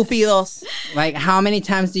 estúpidos. Like, how many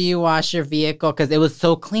times do you wash your vehicle? Because it was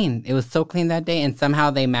so clean. It was so clean that day. And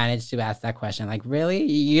somehow they managed to ask that question. Like, really?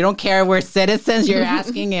 You don't care? We're citizens. You're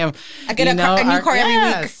asking if, I get a new car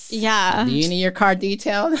every week. Yeah. Do you need your car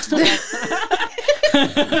detailed? Because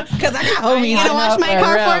I got homies. You gonna wash my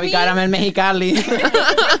car for me? We got them in Mexicali.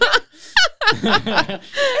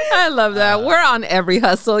 I love that. We're on every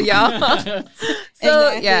hustle, y'all.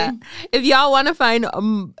 So, yeah. If y'all want to find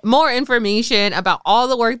more information about all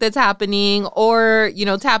the work that's happening or, you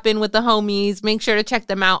know, tap in with the homies, make sure to check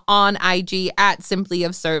them out on IG at Simply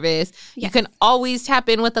of Service. Yes. You can always tap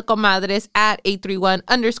in with the comadres at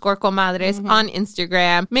 831_comadres on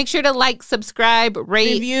Instagram. Make sure to like, subscribe,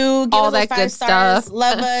 rate, review, give all us that good stars, stuff.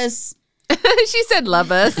 Love us. She said love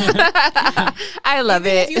us. I love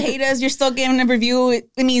it. If you hate us, you're still giving a review.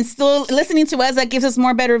 I mean, still listening to us, that gives us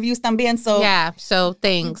more better reviews también. So yeah, so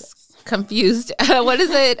thanks. Confused. What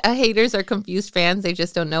is it? Haters are confused fans. They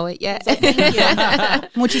just don't know it yet. So thank you.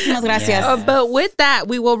 Muchísimas gracias. Yes. But with that,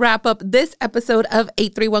 we will wrap up this episode of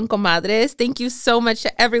 831 Comadres. Thank you so much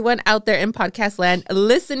to everyone out there in podcast land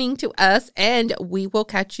listening to us, and we will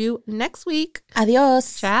catch you next week.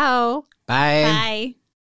 Adios. Ciao. Bye. Bye.